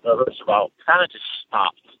I was so nervous about kind of just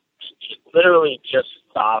stopped. It literally just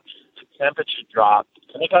stopped. The temperature dropped.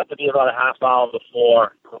 And it got to be about a half hour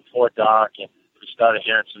before dark, and we started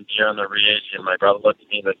hearing some deer on the ridge, and my brother looked at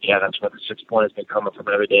me and like, yeah, that's where the 6-pointer's been coming from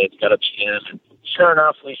every day. It's got a chin. And sure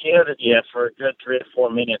enough, we hear the deer for a good 3 or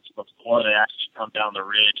 4 minutes before they actually come down the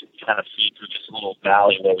ridge and kind of feed through this little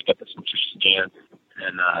valley where we get this tree stand.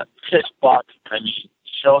 And this buck,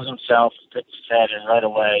 shows himself, sticks his head, and right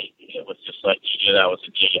away, it was just like, you knew that was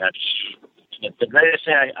a deer you had to shoot. And the greatest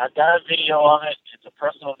thing, I've got a video of it. It's a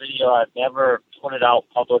personal video. I've never put it out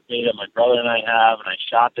publicly that my brother and I have, and I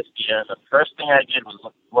shot this deer. And the first thing I did was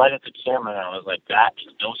look right at the camera, and I was like, that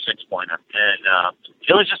is no 6-pointer. And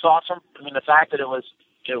it was just awesome. The fact that it was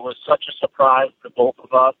such a surprise to both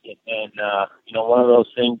of us, and one of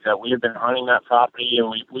those things that we have been hunting that property,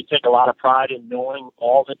 and we take a lot of pride in knowing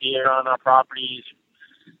all the deer on our properties.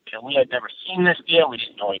 And we had never seen this deer. We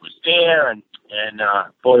didn't know he was there. And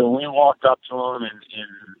boy, when we walked up to him and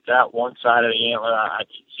that one side of the antler, I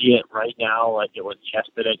could see it right now like it was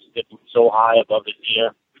yesterday, sticking so high above the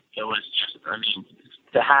deer. It was just,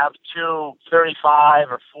 to have 2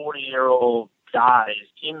 35 or 40-year-old guys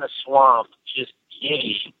in the swamp just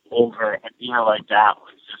giddy over a deer like that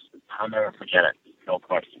was just, I'll never forget it. No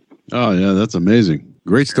question. Oh, yeah, that's amazing.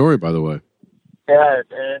 Great story, by the way. Yeah,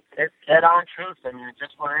 it's head-on truth. It's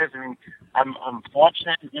just what it is. I'm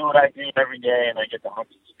fortunate to do what I do every day, and I get to hunt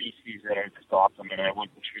species that are just awesome. And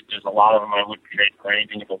there's a lot of them I wouldn't trade for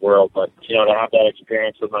anything in the world. But to have that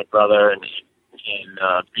experience with my brother and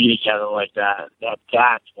be together like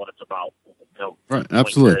that's what it's about. Right,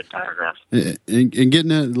 absolutely. And getting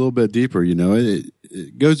that a little bit deeper, it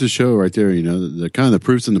goes to show right there, the kind of the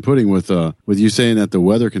proof's in the pudding with you saying that the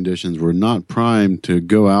weather conditions were not primed to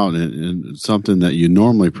go out and something that you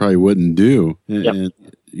normally probably wouldn't do. And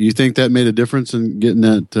you think that made a difference in getting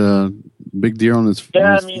that big deer on his feet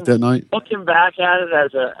that night? Looking back at it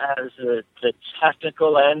as the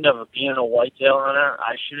technical end of being a whitetail hunter,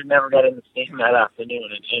 I should have never got in the stand that afternoon.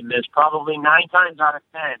 And there's probably 9 times out of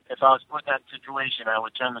 10, if I was put in that situation, I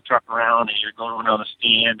would turn the truck around and either go to another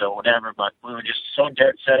stand or whatever. But we were just so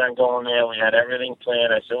dead set on going there. We had everything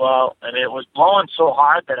planned. I said, well, and it was blowing so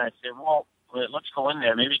hard that I said, well, let's go in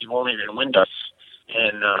there. Maybe it won't even wind us.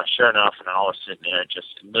 And sure enough, and I was sitting there just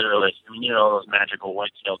literally, those magical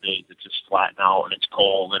whitetail days that just flatten out and it's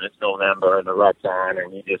cold and it's November and the rut's on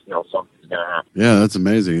and you just know something's going to happen. Yeah, that's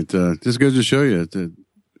amazing. It just goes to show you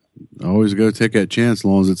always go take that chance as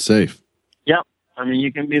long as it's safe. Yep.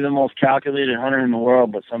 You can be the most calculated hunter in the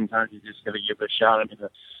world, but sometimes you just got to give it a shot.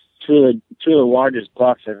 Two of the largest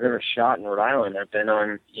bucks I've ever shot in Rhode Island have been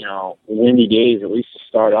on, windy days, at least to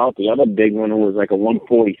start out. The other big one was like a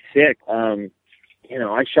 146.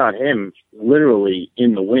 I shot him literally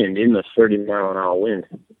in the wind, in the 30-mile-an-hour wind.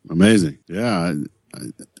 Amazing. Yeah.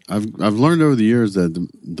 I've learned over the years that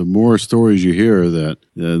the more stories you hear that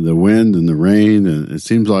the wind and the rain, and it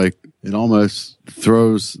seems like it almost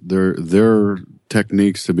throws their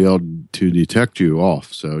techniques to be able to detect you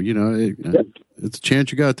off. So, it's a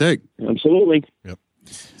chance you got to take. Absolutely. Yep.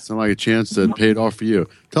 It's not like a chance that paid off for you.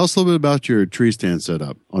 Tell us a little bit about your tree stand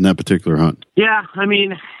setup on that particular hunt. Yeah,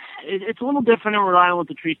 it's a little different in Rhode Island with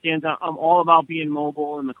the tree stands. I'm all about being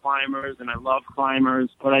mobile and the climbers, and I love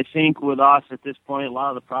climbers. But I think with us at this point, a lot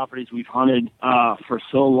of the properties we've hunted for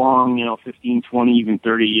so long, 15, 20, even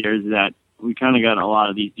 30 years, that we kind of got a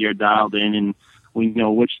lot of these deer dialed in, and we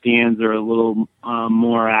know which stands are a little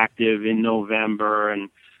more active in November and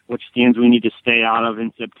which stands we need to stay out of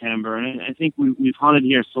in September. And I think we've hunted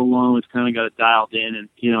here so long, we've kind of got it dialed in. And,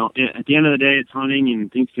 at the end of the day, it's hunting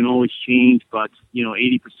and things can always change. But,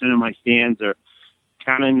 80% of my stands are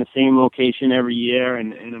kind of in the same location every year.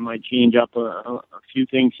 And it might change up a few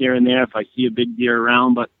things here and there if I see a big deer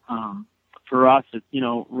around. But for us, it's,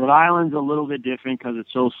 Rhode Island's a little bit different because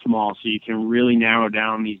it's so small. So you can really narrow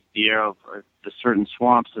down these deer of the certain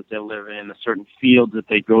swamps that they live in, the certain fields that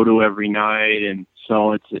they go to every night. And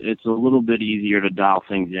so it's a little bit easier to dial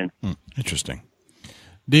things in. Interesting.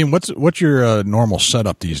 Dean, what's your normal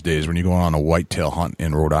setup these days when you go on a whitetail hunt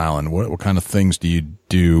in Rhode Island? What kind of things do you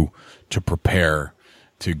do to prepare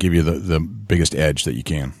to give you the biggest edge that you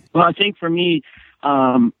can? Well, I think for me,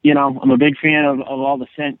 I'm a big fan of all the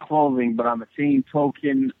scent clothing, but on the same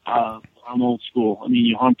token, I'm old school.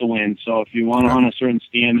 You hunt the wind. So if you want to hunt a certain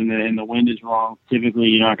stand and the wind is wrong, typically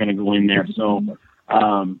you're not going to go in there. So,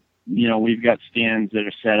 we've got stands that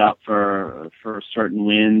are set up for certain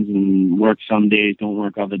winds and work some days, don't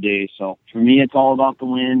work other days. So for me, it's all about the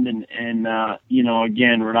wind. And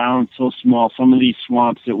again, Rhode Island's so small. Some of these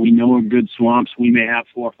swamps that we know are good swamps, we may have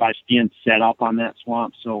 4 or 5 stands set up on that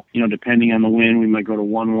swamp. So, depending on the wind, we might go to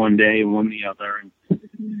one day and one the other.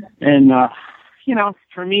 And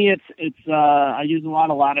for me, it's I use a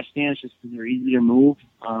lot of ladder stands just because they're easy to move.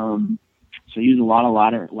 So I use a lot of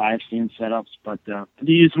live stand setups, but I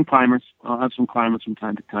do use some climbers. I'll have some climbers from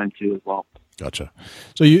time to time too as well. Gotcha.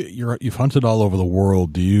 So you've hunted all over the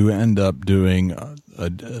world. Do you end up doing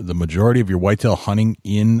the majority of your whitetail hunting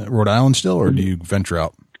in Rhode Island still, or do you venture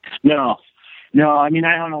out? No. I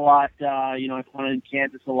hunt a lot. I've hunted in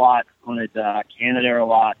Kansas a lot. Hunted Canada a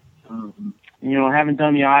lot. I haven't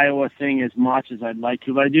done the Iowa thing as much as I'd like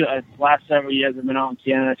to, but I do. The last several years I've been out in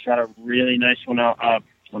Canada. Shot a really nice one out.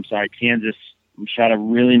 Kansas. We shot a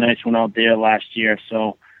really nice one out there last year.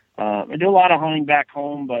 So I do a lot of hunting back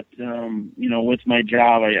home, but with my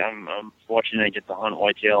job, I'm fortunate I get to hunt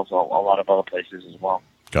whitetails a lot of other places as well.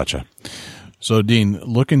 Gotcha. So, Dean,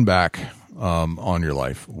 looking back on your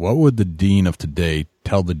life, what would the Dean of today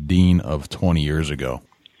tell the Dean of 20 years ago?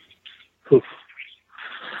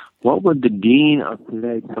 What would the Dean of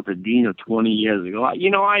today tell the Dean of 20 years ago?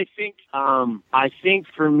 I think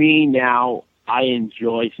for me now, I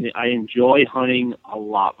enjoy hunting a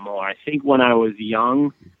lot more. I think when I was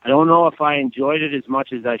young, I don't know if I enjoyed it as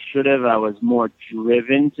much as I should have. I was more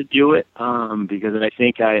driven to do it because I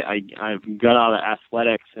think I got out of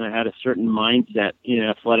athletics and I had a certain mindset in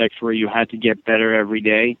athletics where you had to get better every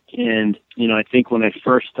day. And, I think when I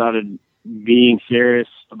first started being serious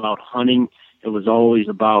about hunting, it was always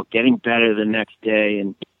about getting better the next day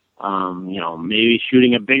and maybe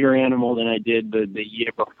shooting a bigger animal than I did the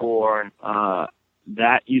year before. And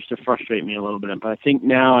that used to frustrate me a little bit. But I think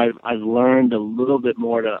now I've learned a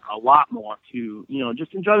lot more to,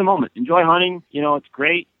 just enjoy the moment. Enjoy hunting. It's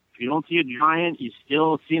great. If you don't see a giant, you're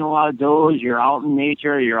still seeing a lot of does. You're out in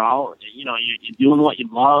nature. You're out, you're doing what you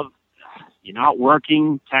love. You're not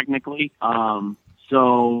working technically.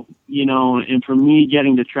 So, and for me,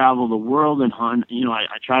 getting to travel the world and hunt,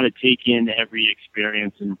 I try to take in every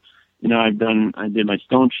experience. And, I did my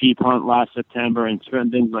stone sheep hunt last September and certain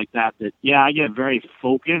things like that, I get very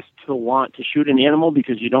focused to want to shoot an animal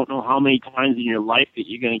because you don't know how many times in your life that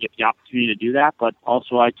you're going to get the opportunity to do that. But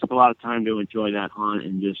also I took a lot of time to enjoy that hunt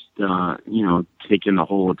and just, take in the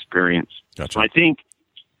whole experience. Gotcha. So I think,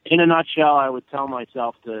 in a nutshell, I would tell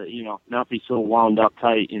myself to, not be so wound up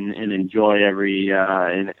tight and enjoy every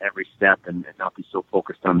step and not be so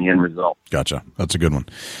focused on the end result. Gotcha. That's a good one.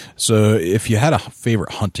 So if you had a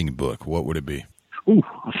favorite hunting book, what would it be? Ooh,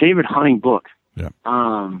 a favorite hunting book. Yeah.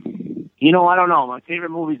 I don't know. My favorite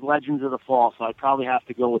movie is Legends of the Fall, so I'd probably have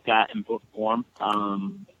to go with that in book form.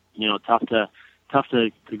 Tough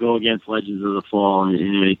to go against Legends of the Fall in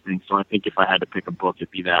anything. So I think if I had to pick a book, it'd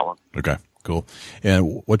be that one. Okay. Cool.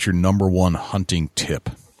 And what's your number one hunting tip?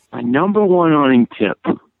 My number one hunting tip.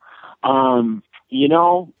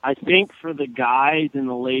 I think for the guys and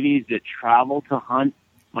the ladies that travel to hunt,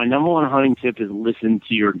 my number one hunting tip is listen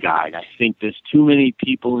to your guide. I think there's too many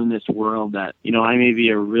people in this world that, I may be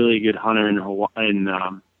a really good hunter in Rhode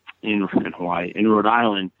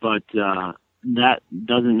Island, but that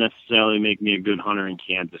doesn't necessarily make me a good hunter in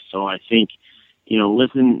Kansas. So I think,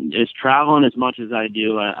 listen, as traveling as much as I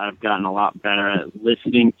do, I've gotten a lot better at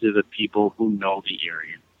listening to the people who know the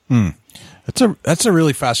area. That's a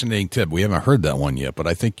really fascinating tip. We haven't heard that one yet, but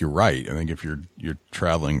I think you're right. I think if you're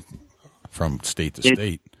traveling from state to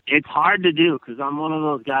state, it's hard to do because I'm one of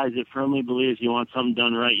those guys that firmly believes you want something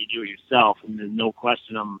done right, you do it yourself, and there's no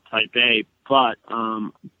question I'm type A. But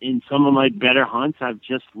in some of my better hunts, I've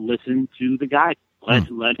just listened to the guide.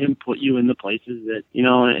 Let him put you in the places that,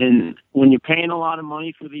 and when you're paying a lot of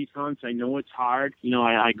money for these hunts, I know it's hard.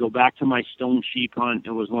 I go back to my stone sheep hunt.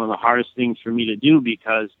 It was one of the hardest things for me to do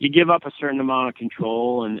because you give up a certain amount of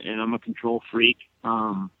control, and I'm a control freak.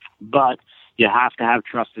 But you have to have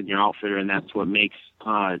trust in your outfitter, and that's what makes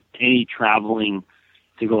any traveling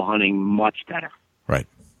to go hunting much better. Right.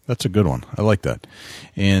 That's a good one. I like that.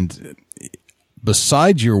 And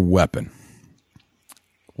besides your weapon,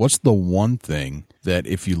 what's the one thing that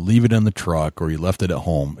if you leave it in the truck or you left it at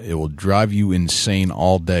home, it will drive you insane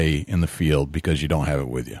all day in the field because you don't have it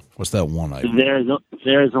with you? What's that one item?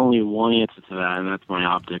 There's only one answer to that, and that's my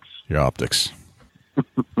optics. Your optics.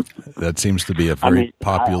 That seems to be a very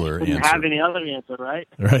popular answer. I didn't have any other answer, right?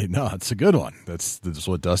 Right. No, it's a good one. That's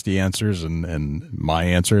what Dusty answers, and my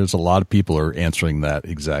answer is a lot of people are answering that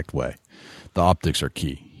exact way. The optics are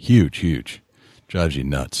key. Huge. Drives you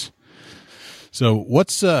nuts. So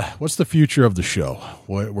what's the future of the show?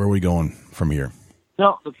 Where are we going from here?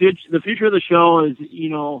 No, the future of the show is,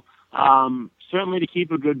 certainly to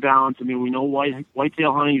keep a good balance. I mean, we know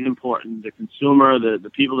whitetail hunting is important. The consumer, the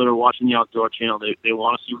people that are watching the Outdoor Channel, they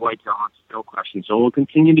want to see whitetail hunts, no question. So we'll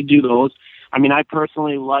continue to do those. I mean, I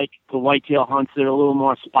personally like the whitetail hunts that are a little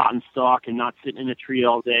more spot and stalk and not sitting in a tree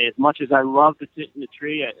all day. As much as I love to sit in a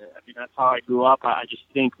tree, I mean, that's how I grew up. I just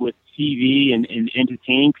think with TV and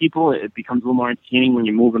entertaining people, it becomes a little more entertaining when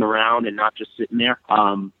you're moving around and not just sitting there.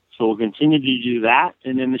 So we'll continue to do that.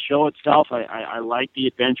 And then the show itself, I like the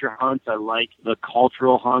adventure hunts. I like the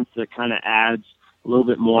cultural hunts that kind of adds a little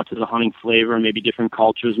bit more to the hunting flavor, maybe different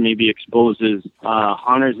cultures, maybe exposes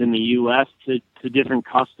hunters in the U.S. to different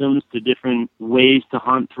customs, to different ways to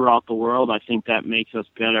hunt throughout the world. I think that makes us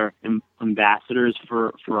better ambassadors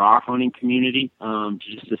for our hunting community,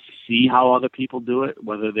 just to see how other people do it,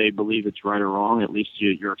 whether they believe it's right or wrong. At least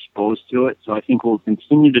you're exposed to it. So I think we'll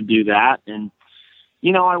continue to do that. And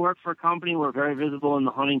I work for a company. We're very visible in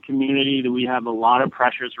the hunting community. That we have a lot of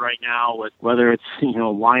pressures right now with whether it's,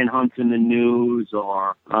 lion hunts in the news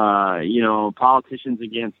or, politicians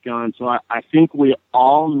against guns. So I think we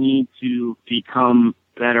all need to become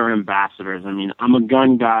better ambassadors. I mean, I'm a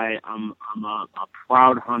gun guy. I'm a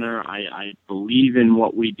proud hunter. I believe in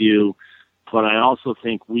what we do, but I also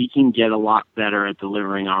think we can get a lot better at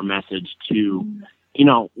delivering our message to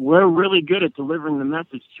we're really good at delivering the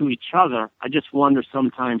message to each other. I just wonder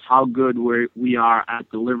sometimes how good we are at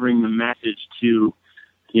delivering the message to,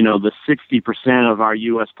 the 60% of our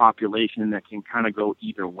U.S. population that can kind of go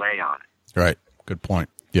either way on it. Right. Good point.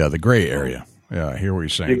 Yeah, the gray area. Yeah, I hear what you're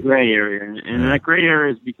saying. The gray area. And that gray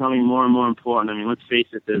area is becoming more and more important. I mean, let's face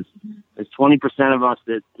it, there's 20% of us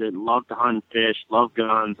that love to hunt and fish, love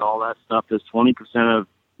guns, all that stuff. There's 20% of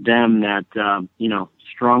them that,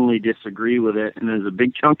 strongly disagree with it. And there's a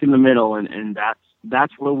big chunk in the middle, and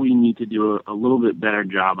that's where we need to do a little bit better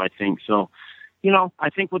job, I think. So, I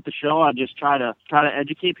think with the show, I just try to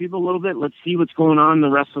educate people a little bit. Let's see what's going on in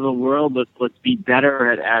the rest of the world. Let's be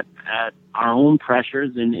better at our own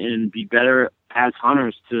pressures and be better as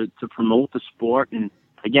hunters to promote the sport. And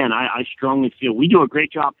again, I strongly feel we do a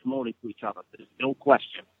great job promoting to each other. There's no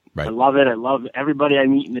question. Right. I love it. I love everybody I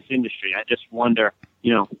meet in this industry. I just wonder,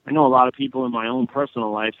 I know a lot of people in my own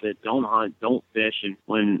personal life that don't hunt, don't fish, and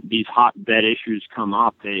when these hotbed issues come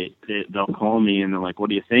up, they'll call me and they're like, what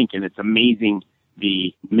do you think? And it's amazing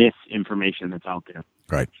the misinformation that's out there.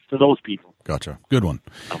 Right. For those people. Gotcha. Good one.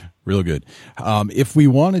 Real good. If we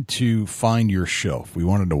wanted to find your show, if we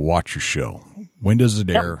wanted to watch your show, when does it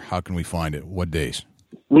air? How can we find it? What days?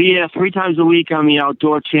 We 3 times a week on the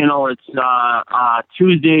Outdoor Channel. It's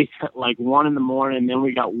Tuesday at like 1 in the morning. Then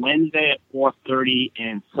we got Wednesday at 4:30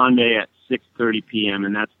 and Sunday at 6:30 p.m.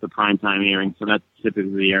 And that's the primetime airing. So that's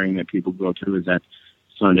typically the airing that people go to is that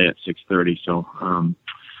Sunday at 6:30. So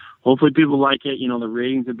hopefully people like it. The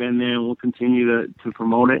ratings have been there, and we'll continue to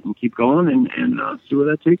promote it and keep going and see where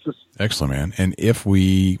that takes us. Excellent, man. And if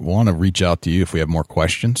we want to reach out to you, if we have more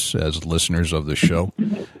questions as listeners of the show,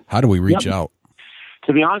 how do we reach out?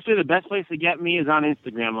 To be honest with you, the best place to get me is on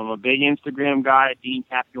Instagram. I'm a big Instagram guy, Dean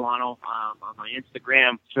Capuano. On my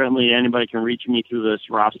Instagram, certainly anybody can reach me through the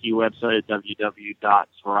Swarovski website at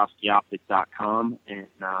www.swarovskioptic.com. And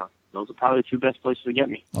those are probably the 2 best places to get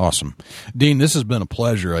me. Awesome. Dean, this has been a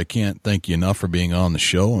pleasure. I can't thank you enough for being on the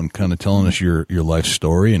show and kind of telling us your life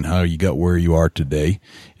story and how you got where you are today.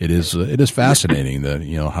 It is fascinating that,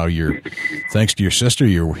 how you're, thanks to your sister,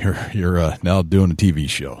 you're now doing a TV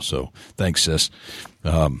show. So thanks, sis.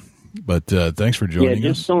 But thanks for joining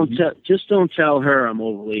us. Just don't tell her I'm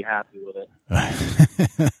overly happy with it.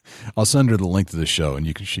 I'll send her the link to the show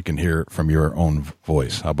and she can hear it from your own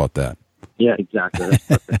voice. How about that? Yeah, exactly. That's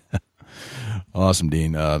perfect. Awesome,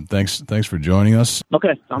 Dean. Thanks for joining us.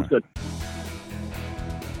 Okay, sounds good.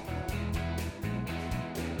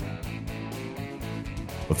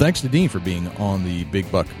 Well, thanks to Dean for being on the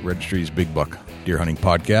Big Buck Registry's Big Buck Deer Hunting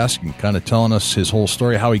Podcast and kind of telling us his whole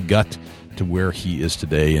story, how he got to where he is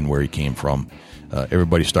today and where he came from.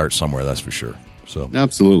 Everybody starts somewhere, that's for sure. So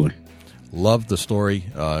absolutely. Love the story.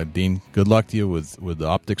 Dean, good luck to you with the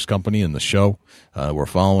Optics Company and the show. We're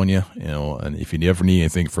following you, and if you ever need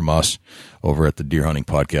anything from us over at the Deer Hunting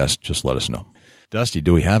Podcast, just let us know. Dusty,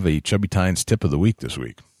 do we have a Chubby Tines tip of the week this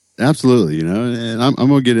week? Absolutely. And I'm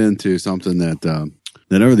going to get into something that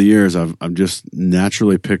over the years I've just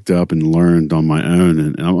naturally picked up and learned on my own.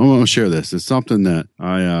 And I'm going to share this. It's something that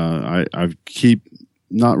I keep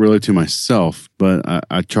not really to myself, but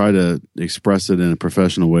I try to express it in a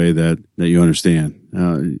professional way that you understand.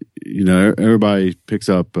 Everybody picks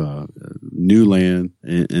up new land,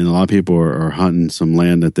 and a lot of people are hunting some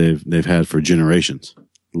land that they've had for generations.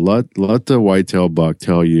 Let the whitetail buck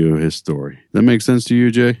tell you his story. That makes sense to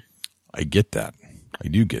you, Jay? I get that. I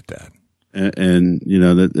do get that. And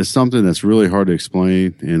that it's something that's really hard to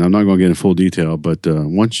explain, and I'm not going to get into full detail, but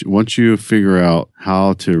once you figure out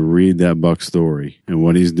how to read that buck's story and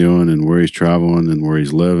what he's doing and where he's traveling and where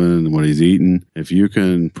he's living and what he's eating, if you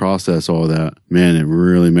can process all that, man, it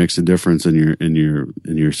really makes a difference in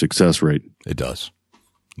your success rate. It does.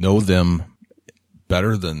 Know them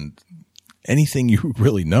better than anything you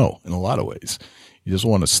really know in a lot of ways. You just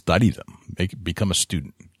want to study them, become a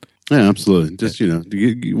student. Yeah, absolutely. Just,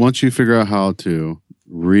 once you figure out how to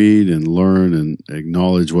read and learn and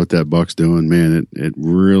acknowledge what that buck's doing, man, it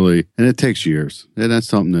really, and it takes years. And that's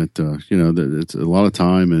something that, that it's a lot of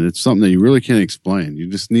time, and it's something that you really can't explain. You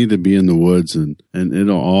just need to be in the woods and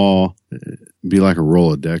it'll all be like a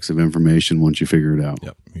Rolodex of information once you figure it out.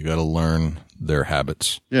 Yep. You got to learn their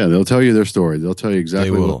habits. Yeah. They'll tell you their story. They'll tell you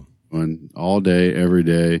exactly what all day, every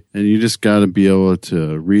day. And you just got to be able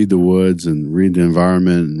to read the woods and read the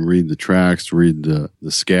environment and read the tracks, read the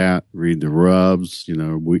scat, read the rubs,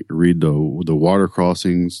 read the water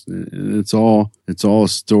crossings. And it's all a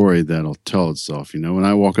story that'll tell itself. When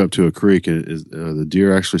I walk up to a creek, is the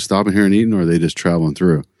deer actually stopping here and eating, or are they just traveling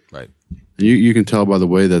through? Right. And you can tell by the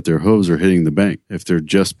way that their hooves are hitting the bank. If they're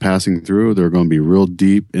just passing through, they're going to be real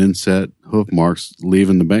deep inset hoof marks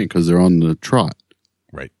leaving the bank because they're on the trot.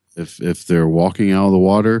 Right. If they're walking out of the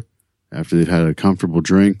water after they've had a comfortable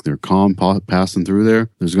drink, they're calm passing through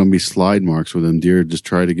there's going to be slide marks where them deer just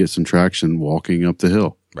try to get some traction walking up the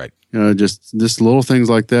hill. Right. Just little things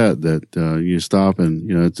like that you stop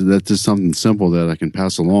and, that's just something simple that I can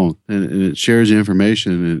pass along. And it shares the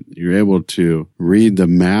information, and you're able to read the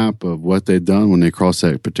map of what they've done when they cross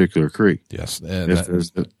that particular creek. Yes.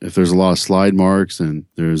 If there's a lot of slide marks and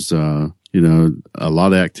there's, a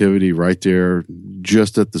lot of activity right there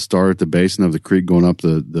just at the start, the basin of the creek going up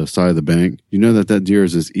the side of the bank, that deer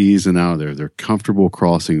is just easing out of there. They're comfortable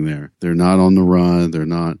crossing there. They're not on the run. They're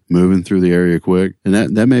not moving through the area quick. And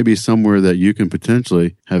that may be somewhere that you can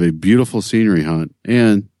potentially have a beautiful scenery hunt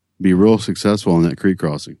and be real successful on that creek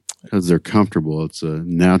crossing because they're comfortable. It's a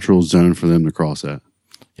natural zone for them to cross at.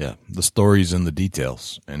 Yeah, the story's in the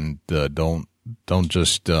details, and don't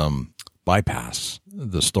just bypass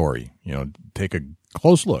the story. Take a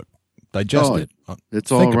close look, digest it. It's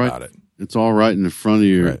think all right. about it. It's all right in front of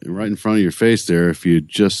your right in front of your face there. If you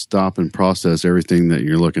just stop and process everything that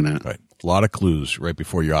you're looking at, right. A lot of clues right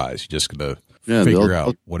before your eyes. You just gotta figure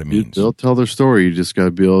out what it means. They'll tell their story. You just got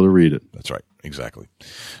to be able to read it. That's right, exactly.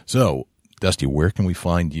 So, Dusty, where can we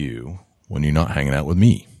find you when you're not hanging out with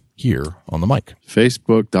me here on the mic?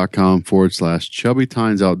 Facebook.com/Chubby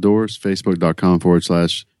Tines Outdoors.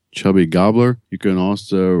 Facebook.com/Chubby Gobbler. You can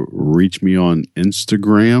also reach me on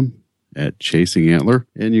Instagram at Chasing Antler.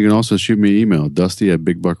 And you can also shoot me an email,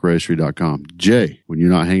 dusty@bigbuckregistry.com. Jay, when you're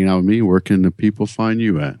not hanging out with me, where can the people find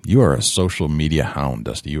you at? You are a social media hound,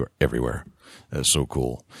 Dusty. You are everywhere. That is so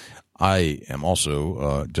cool. I am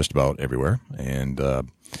also just about everywhere. And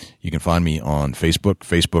you can find me on Facebook,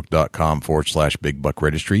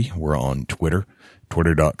 facebook.com/bigbuckregistry. We're on Twitter,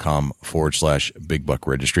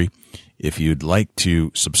 twitter.com/bigbuckregistry. If you'd like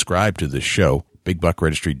to subscribe to this show,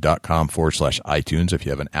 bigbuckregistry.com/iTunes if you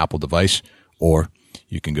have an Apple device, or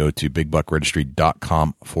you can go to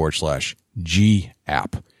bigbuckregistry.com/G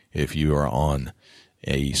app if you are on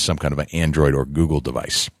some kind of an Android or Google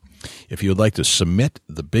device. If you would like to submit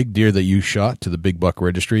the big deer that you shot to the Big Buck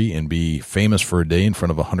Registry and be famous for a day in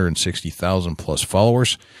front of 160,000 plus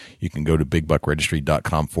followers, you can go to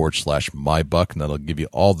bigbuckregistry.com/mybuck, and that'll give you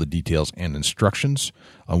all the details and instructions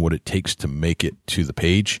on what it takes to make it to the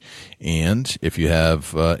page. And if you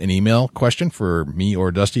have an email question for me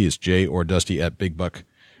or Dusty, it's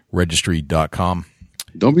jay.or.dusty@bigbuckregistry.com.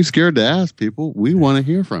 Don't be scared to ask, people. We want to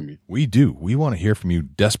hear from you. We do. We want to hear from you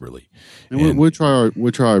desperately. And we'll try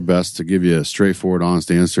our best to give you a straightforward,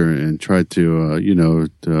 honest answer and try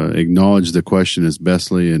to, acknowledge the question as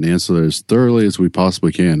bestly and answer it as thoroughly as we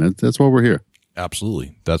possibly can. That's why we're here.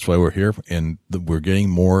 Absolutely. That's why we're here. And we're getting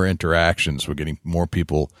more interactions. We're getting more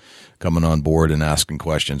people coming on board and asking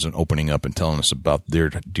questions and opening up and telling us about their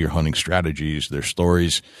deer hunting strategies, their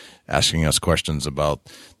stories, asking us questions about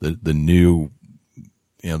the new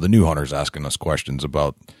hunters asking us questions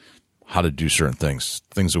about how to do certain things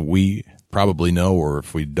that we probably know, or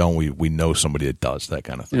if we don't, we know somebody that does, that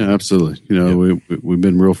kind of thing. Yeah, absolutely. We've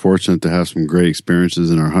been real fortunate to have some great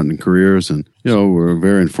experiences in our hunting careers, and, we're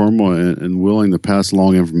very informal and willing to pass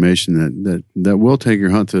along information that will take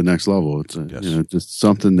your hunt to the next level. It's just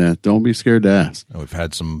something that don't be scared to ask. We've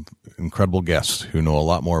had some incredible guests who know a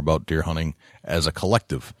lot more about deer hunting as a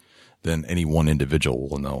collective than any one individual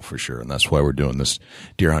will know for sure. And that's why we're doing this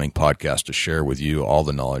deer hunting podcast, to share with you all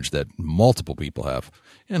the knowledge that multiple people have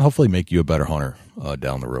and hopefully make you a better hunter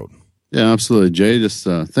down the road. Yeah, absolutely. Jay, just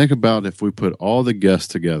think about if we put all the guests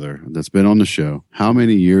together that's been on the show, how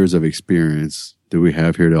many years of experience do we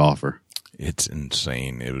have here to offer? It's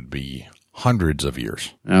insane. It would be hundreds of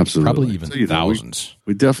years. Absolutely. Probably even thousands.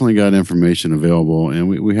 We definitely got information available, and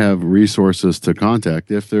we have resources to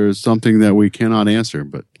contact if there's something that we cannot answer.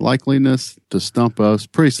 But likeliness to stump us,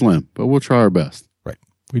 pretty slim, but we'll try our best. Right.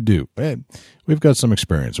 We do. And we've got some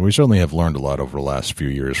experience. We certainly have learned a lot over the last few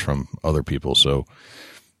years from other people, so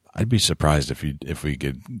I'd be surprised if we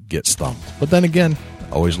could get stumped. But then again,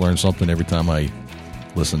 I always learn something every time I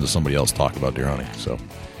listen to somebody else talk about deer hunting. So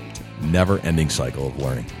never-ending cycle of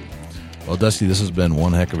learning. Well, Dusty, this has been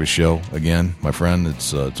one heck of a show. Again, my friend,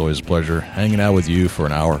 it's always a pleasure hanging out with you for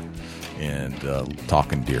an hour and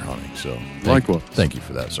talking deer hunting. So likewise. Thank you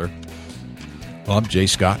for that, sir. Well, I'm Jay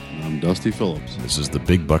Scott. And I'm Dusty Phillips. This is the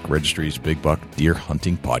Big Buck Registry's Big Buck Deer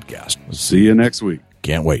Hunting Podcast. See you next week.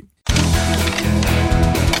 Can't wait.